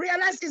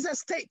realized his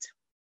estate.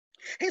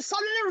 He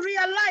suddenly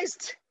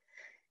realized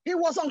he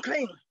was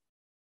unclean.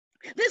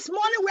 This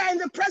morning we are in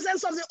the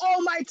presence of the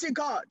Almighty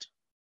God.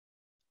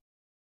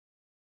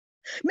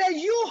 May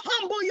you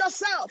humble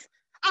yourself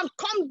and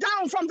come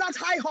down from that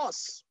high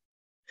horse.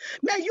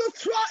 May you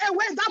throw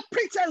away that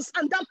pretense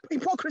and that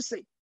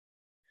hypocrisy.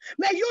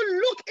 May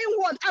you look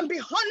inward and be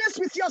honest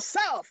with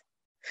yourself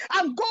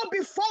and go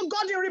before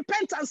God in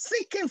repentance,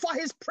 seeking for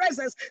his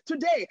presence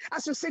today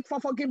as you seek for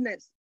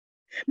forgiveness.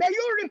 May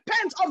you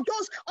repent of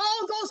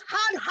all those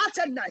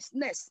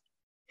hard-heartedness.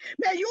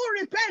 May you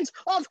repent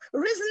of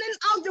reasoning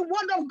out the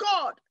word of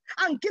God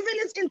and giving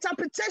it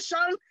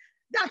interpretation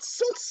that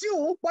suits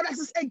you, but that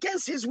is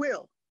against his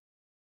will.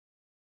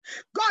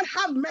 God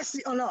have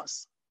mercy on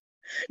us.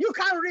 You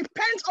can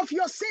repent of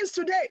your sins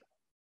today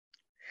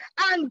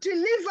and be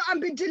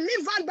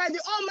delivered by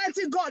the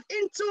Almighty God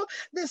into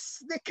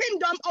the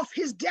kingdom of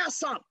his dear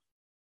son.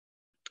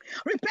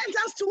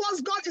 Repentance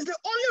towards God is the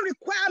only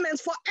requirement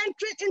for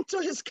entering into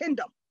his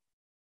kingdom.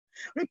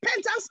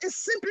 Repentance is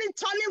simply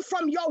turning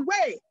from your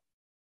way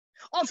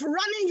of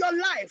running your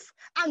life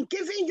and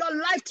giving your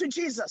life to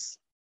Jesus.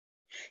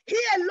 He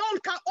alone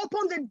can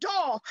open the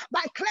door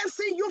by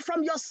cleansing you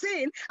from your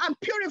sin and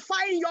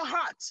purifying your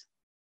heart.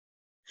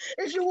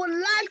 If you would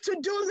like to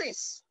do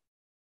this,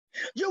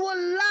 you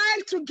would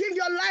like to give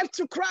your life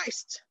to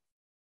Christ,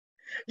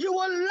 you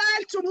would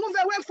like to move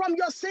away from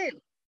your sin,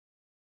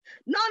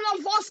 none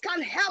of us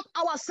can help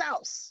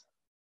ourselves.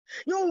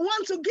 You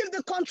want to give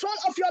the control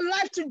of your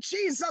life to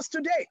Jesus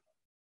today.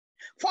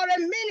 For a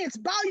minute,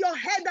 bow your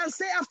head and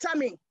say after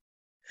me,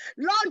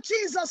 Lord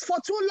Jesus, for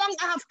too long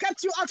I have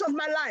kept you out of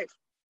my life.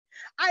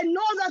 I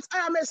know that I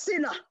am a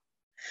sinner,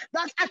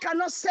 that I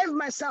cannot save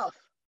myself.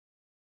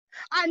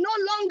 I no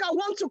longer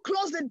want to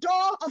close the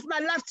door of my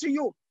life to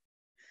you.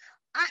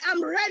 I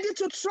am ready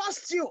to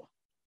trust you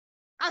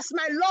as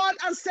my Lord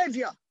and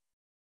Savior.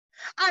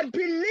 I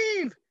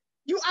believe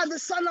you are the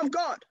Son of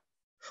God,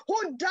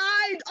 who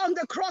died on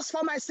the cross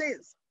for my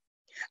sins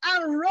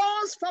and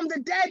rose from the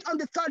dead on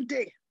the third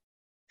day.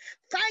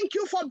 Thank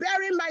you for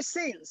bearing my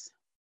sins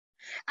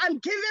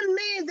and giving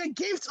me the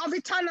gift of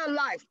eternal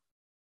life.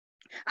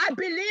 I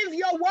believe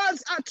your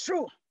words are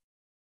true.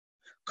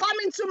 Come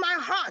into my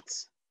heart,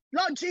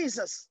 Lord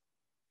Jesus,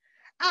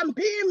 and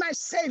be my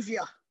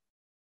Savior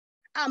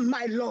and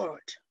my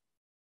Lord.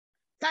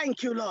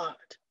 Thank you, Lord.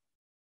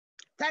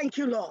 Thank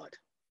you, Lord.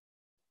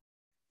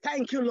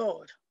 Thank you,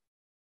 Lord.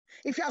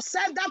 If you have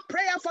said that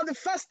prayer for the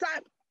first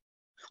time,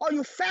 or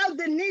you felt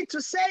the need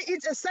to say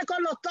it a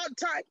second or third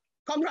time,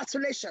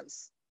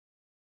 congratulations.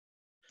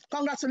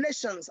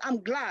 Congratulations.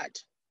 I'm glad.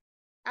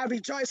 I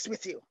rejoice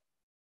with you.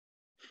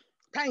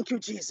 Thank you,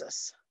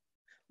 Jesus.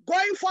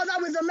 Going further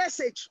with the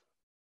message,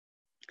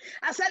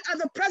 I said at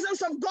the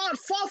presence of God,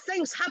 4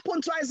 things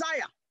happened to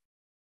Isaiah.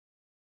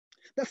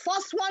 The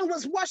first one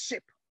was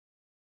worship.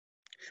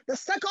 The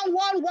second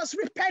one was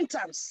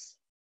repentance.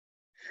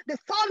 The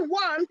third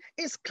one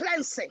is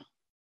cleansing.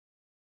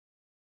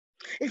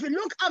 If you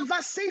look at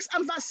verse 6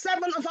 and verse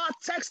 7 of our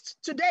text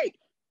today,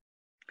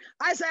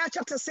 Isaiah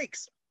chapter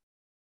 6,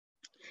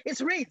 it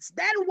reads,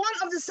 then one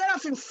of the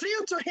seraphim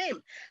flew to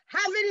him,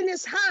 having in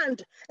his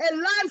hand a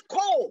live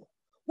coal,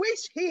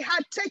 which he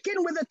had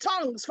taken with the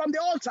tongues from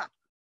the altar.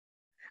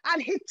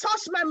 And he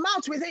touched my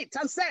mouth with it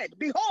and said,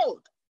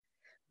 behold,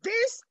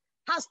 this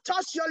has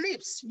touched your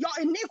lips. Your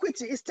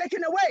iniquity is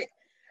taken away,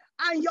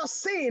 and your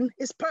sin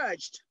is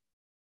purged.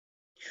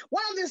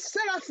 One of the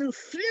seraphim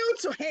flew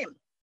to him.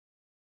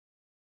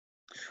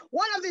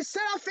 One of the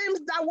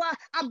seraphims that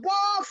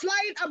were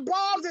flying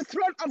above the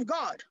throne of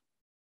God,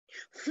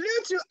 flew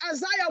to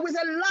Isaiah with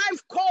a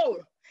live coal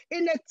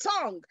in a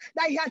tongue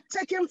that he had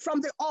taken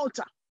from the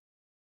altar.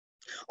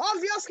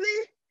 Obviously,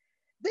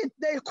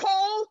 the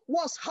coal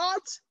was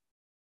hot,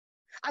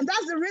 and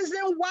that's the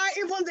reason why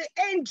even the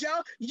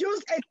angel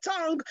used a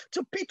tongue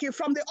to pick it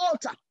from the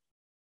altar.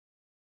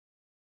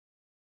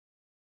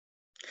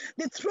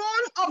 The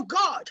throne of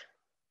God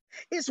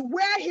is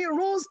where he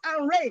rules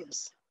and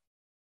reigns.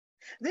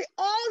 The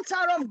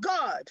altar of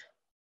God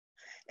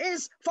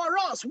is for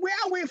us where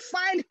we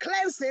find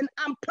cleansing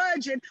and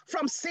purging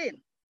from sin.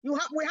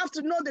 We have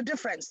to know the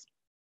difference.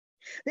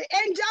 The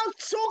angel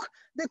took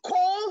the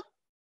coal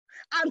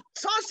and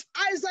touched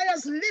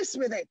Isaiah's lips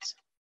with it.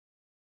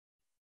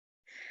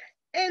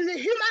 In the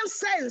human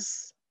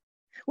sense,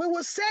 we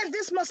will say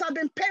this must have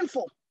been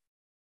painful.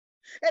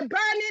 A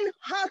burning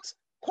hot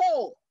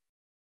coal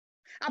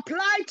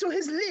applied to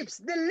his lips.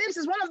 The lips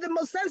is one of the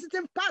most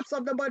sensitive parts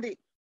of the body.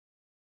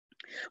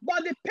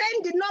 But the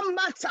pain did not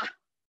matter.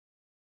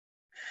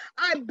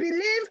 I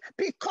believe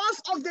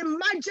because of the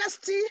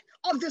majesty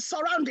of the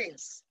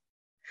surroundings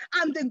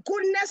and the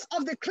goodness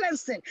of the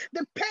cleansing,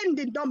 the pain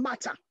did not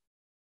matter.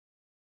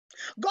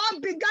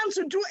 God began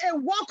to do a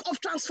work of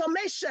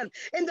transformation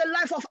in the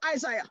life of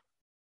Isaiah,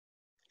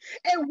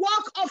 a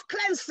work of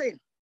cleansing,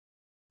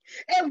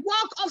 a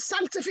work of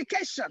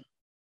sanctification.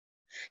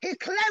 He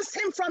cleansed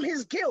him from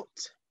his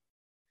guilt.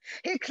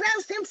 He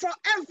cleansed him from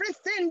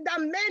everything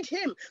that made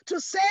him to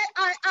say,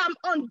 I am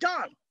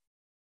undone.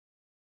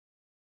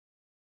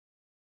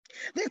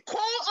 The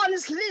coal on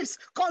his lips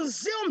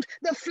consumed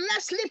the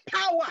fleshly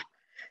power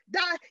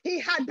that he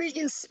had been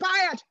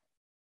inspired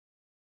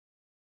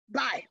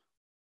by.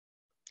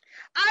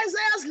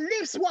 Isaiah's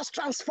lips was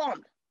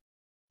transformed.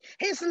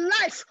 His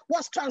life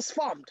was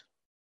transformed.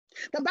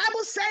 The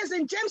Bible says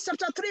in James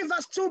chapter 3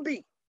 verse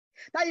 2b,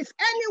 that if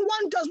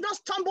anyone does not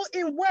stumble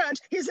in word,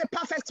 he's a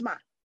perfect man.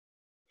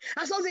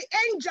 And so the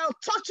angel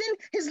touching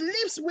his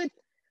lips with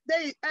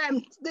the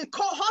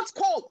hot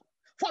coal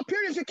for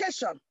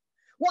purification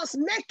was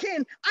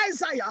making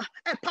Isaiah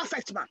a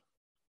perfect man.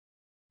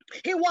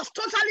 He was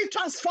totally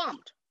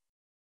transformed.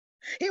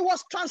 He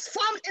was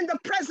transformed in the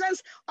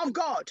presence of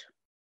God.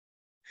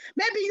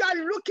 Maybe you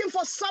are looking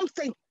for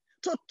something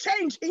to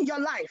change in your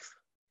life.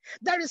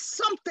 There is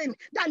something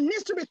that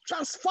needs to be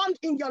transformed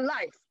in your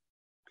life.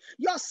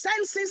 Your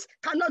senses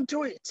cannot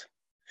do it.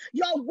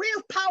 Your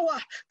willpower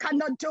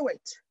cannot do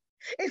it.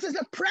 It is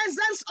the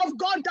presence of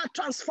God that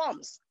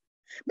transforms.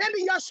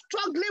 Maybe you're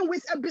struggling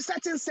with a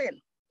besetting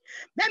sin.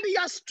 Maybe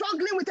you're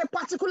struggling with a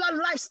particular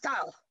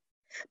lifestyle.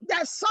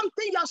 There's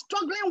something you're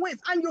struggling with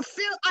and you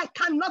feel, I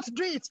cannot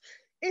do it.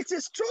 It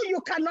is true,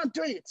 you cannot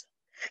do it.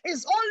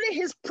 It's only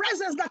his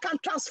presence that can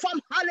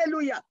transform.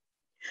 Hallelujah.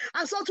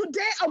 And so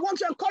today I want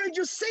to encourage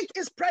you, seek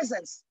his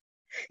presence.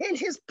 In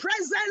his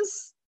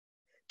presence,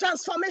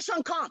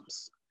 transformation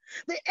comes.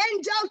 The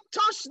angel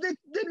touched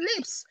the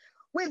lips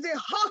with the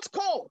hot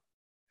coal,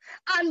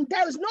 and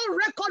there is no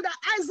record that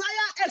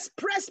Isaiah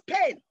expressed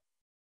pain.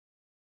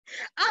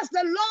 As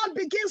the Lord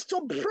begins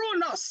to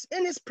prune us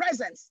in his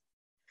presence,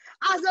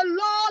 as the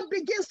Lord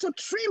begins to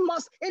trim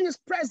us in his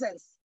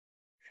presence,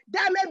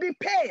 there may be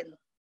pain,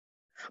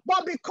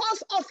 but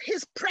because of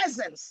his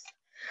presence,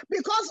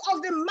 because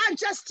of the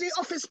majesty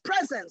of his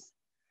presence,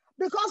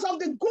 because of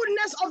the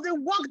goodness of the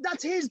work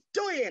that he's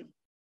doing,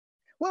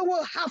 we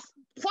will have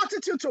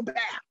fortitude to bear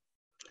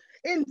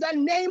in the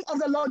name of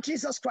the Lord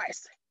Jesus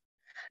Christ.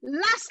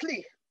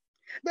 Lastly,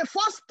 the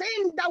first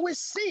thing that we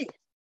see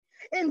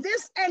in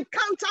this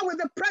encounter with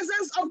the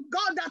presence of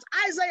God that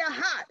Isaiah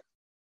had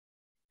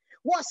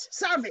was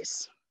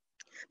service.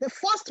 The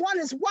first one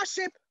is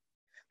worship.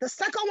 The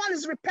second one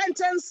is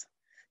repentance.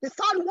 The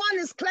third one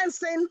is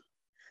cleansing.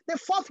 The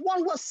fourth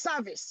one was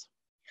service.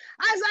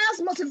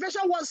 Isaiah's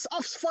motivation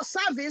for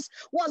service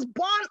was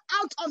born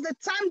out of the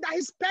time that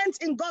he spent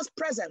in God's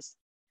presence.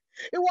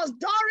 It was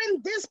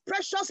during these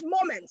precious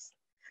moments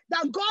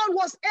that God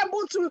was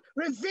able to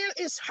reveal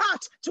his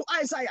heart to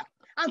Isaiah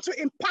and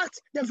to impart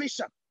the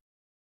vision.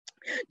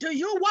 Do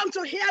you want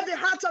to hear the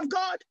heart of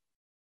God?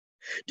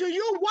 Do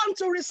you want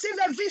to receive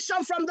a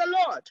vision from the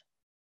Lord?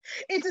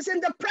 It is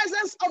in the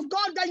presence of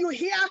God that you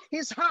hear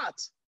his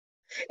heart.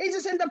 It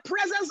is in the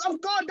presence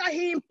of God that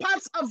he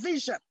imparts a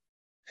vision.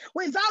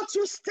 Without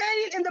you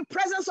staying in the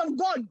presence of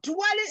God,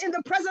 dwelling in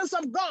the presence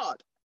of God,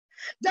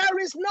 there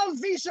is no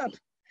vision,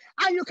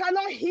 and you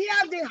cannot hear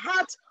the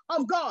heart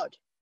of God.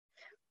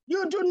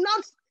 You do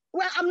not,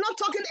 well, I'm not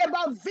talking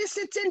about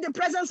visiting the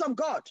presence of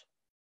God.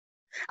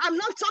 I'm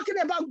not talking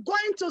about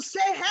going to say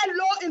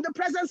hello in the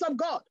presence of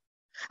God.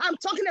 I'm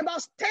talking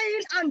about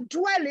staying and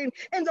dwelling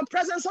in the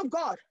presence of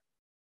God.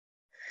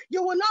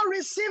 You will not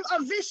receive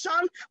a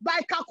vision by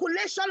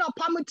calculation or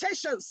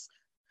permutations.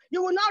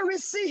 You will not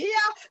hear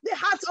the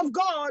heart of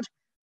God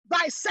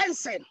by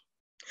sensing.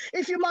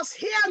 If you must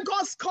hear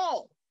God's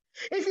call,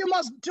 if you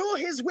must do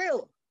his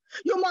will,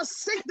 you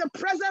must seek the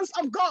presence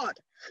of God.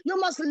 You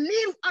must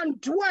live and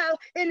dwell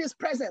in his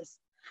presence.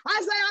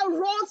 Isaiah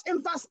wrote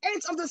in verse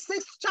 8 of the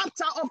 6th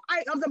chapter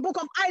of the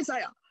book of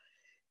Isaiah.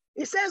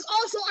 He says,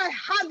 also I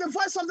heard the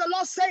voice of the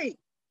Lord saying,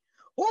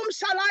 whom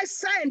shall I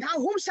send and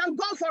whom shall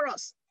go for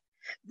us?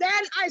 Then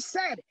I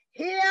said,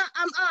 here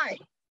am I,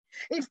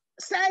 if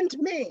send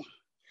me.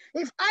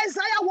 If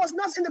Isaiah was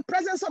not in the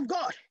presence of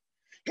God,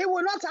 he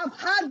would not have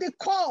heard the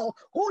call,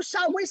 who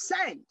shall we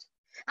send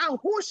and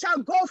who shall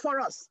go for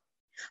us?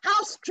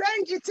 How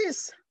strange it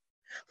is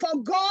for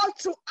God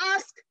to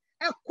ask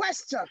a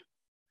question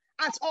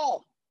at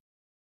all.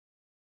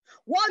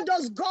 What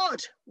does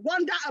God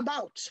wonder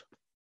about?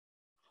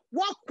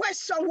 What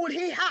question would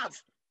he have?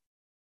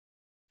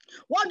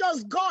 What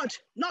does God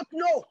not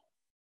know?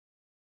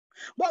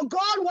 But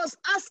God was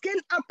asking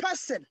a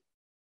person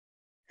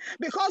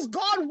because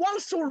God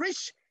wants to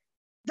reach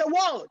the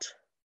world.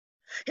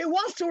 He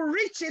wants to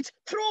reach it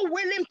through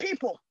willing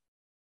people.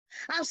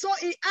 And so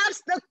he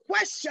asked the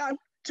question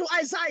to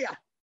Isaiah.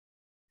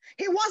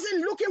 He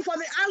wasn't looking for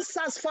the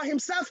answers for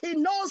himself. He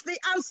knows the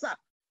answer.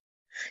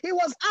 He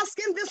was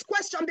asking this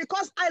question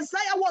because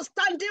Isaiah was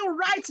standing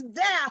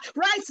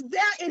right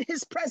there in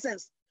his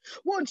presence.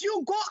 Would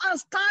you go and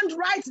stand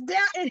right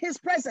there in his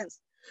presence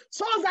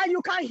so that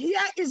you can hear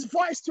his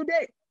voice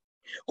today?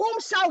 Whom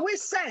shall we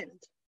send?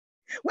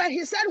 When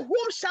he said,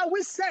 whom shall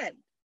we send?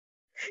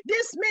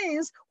 This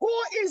means,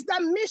 who is the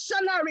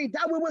missionary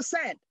that we will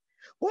send?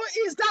 Who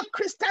is that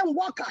Christian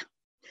worker?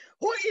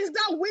 Who is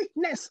that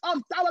witness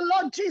of our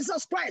Lord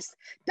Jesus Christ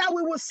that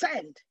we will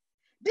send?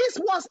 This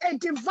was a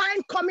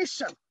divine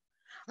commission.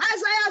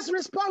 Isaiah's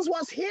response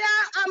was, here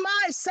am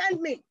I, send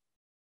me.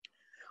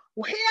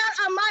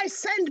 Here am I,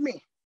 send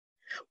me.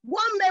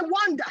 One may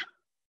wonder,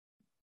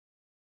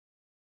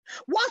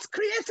 what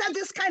created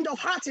this kind of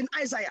heart in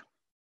Isaiah?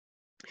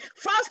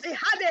 First, he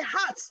had a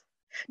heart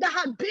that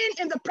had been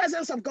in the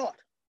presence of God.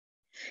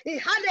 He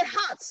had a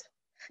heart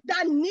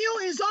that knew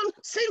his own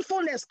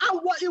sinfulness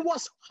and he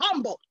was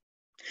humble.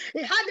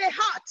 He had a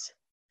heart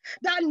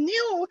that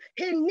knew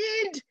he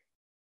need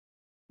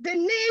the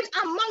need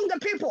among the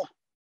people,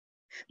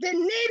 the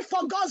need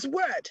for God's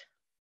word.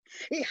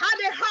 He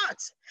had a heart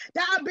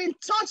that had been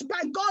touched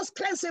by God's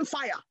cleansing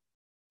fire.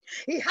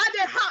 He had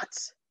a heart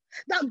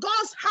that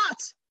God's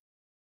heart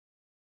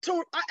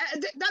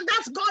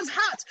that's God's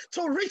heart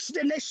to reach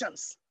the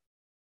nations.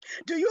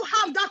 Do you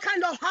have that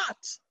kind of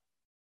heart?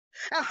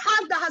 A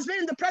heart that has been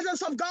in the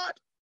presence of God?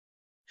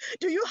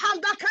 Do you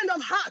have that kind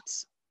of heart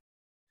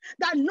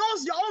that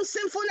knows your own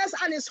sinfulness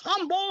and is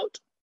humbled?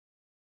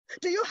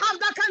 Do you have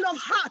that kind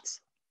of heart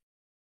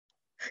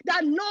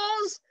that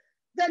knows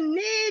the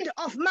need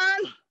of man,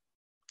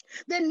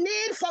 the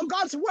need for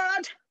God's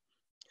word?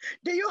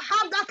 Do you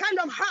have that kind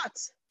of heart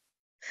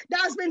that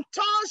has been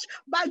touched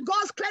by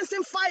God's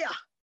cleansing fire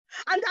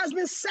and has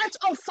been set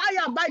on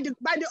fire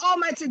by the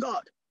Almighty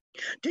God?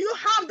 Do you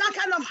have that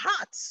kind of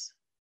heart?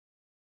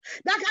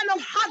 That kind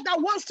of heart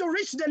that wants to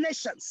reach the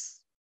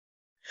nations?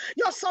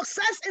 Your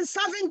success in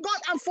serving God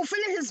and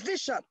fulfilling his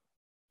vision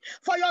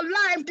for your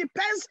life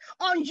depends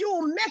on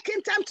you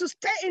making time to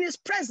stay in his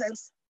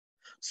presence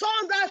so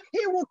that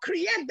he will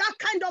create that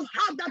kind of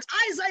heart that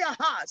Isaiah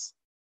has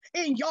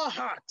in your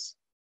heart.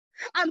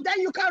 And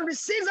then you can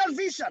receive the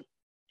vision.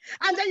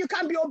 And then you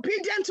can be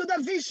obedient to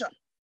the vision.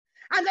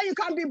 And then you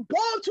can be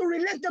bold to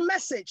relate the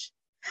message.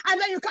 And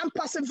then you can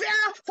persevere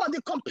for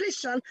the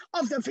completion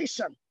of the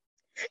vision.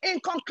 In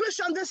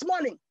conclusion this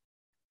morning,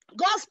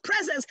 God's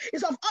presence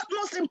is of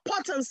utmost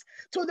importance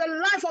to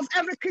the life of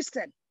every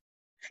Christian.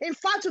 In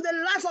fact, to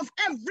the life of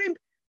every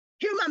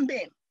human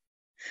being.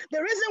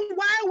 The reason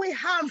why we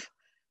have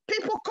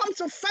people come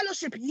to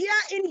fellowship year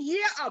in,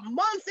 year out,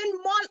 month in,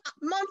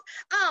 month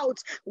out,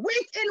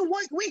 week in,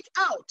 week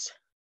out,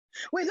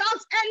 without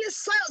any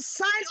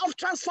sign of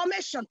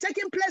transformation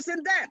taking place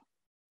in them,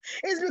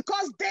 is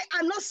because they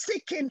are not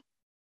seeking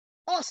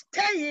or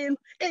staying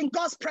in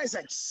God's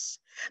presence.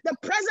 The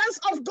presence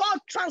of God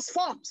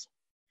transforms.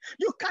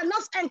 You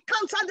cannot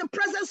encounter the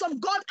presence of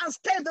God and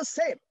stay the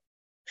same.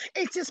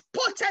 It is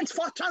potent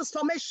for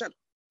transformation.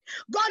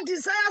 God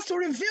desires to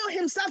reveal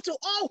himself to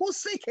all who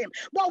seek him.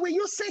 But will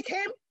you seek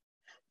him?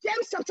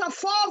 James chapter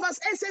 4 verse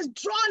 8 says,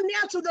 draw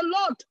near to the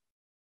Lord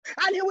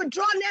and he will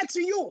draw near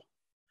to you.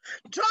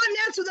 Draw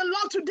near to the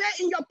Lord today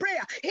in your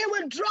prayer. He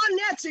will draw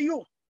near to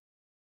you.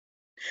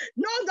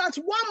 Know that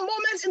one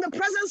moment in the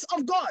presence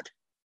of God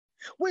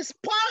will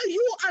spoil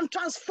you and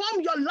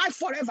transform your life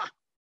forever.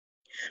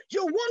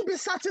 You won't be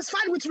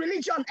satisfied with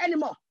religion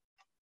anymore.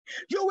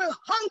 You will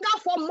hunger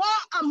for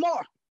more and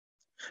more.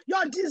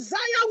 Your desire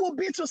will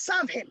be to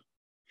serve him.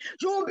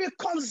 You will be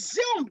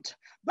consumed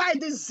by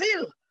the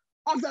zeal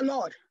of the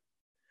Lord.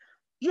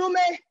 You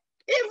may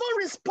Even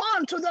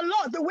respond to the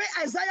Lord the way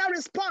Isaiah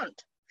responded,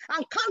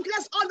 and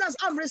countless others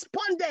have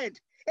responded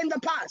in the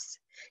past.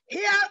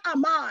 Here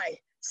am I,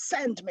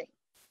 send me.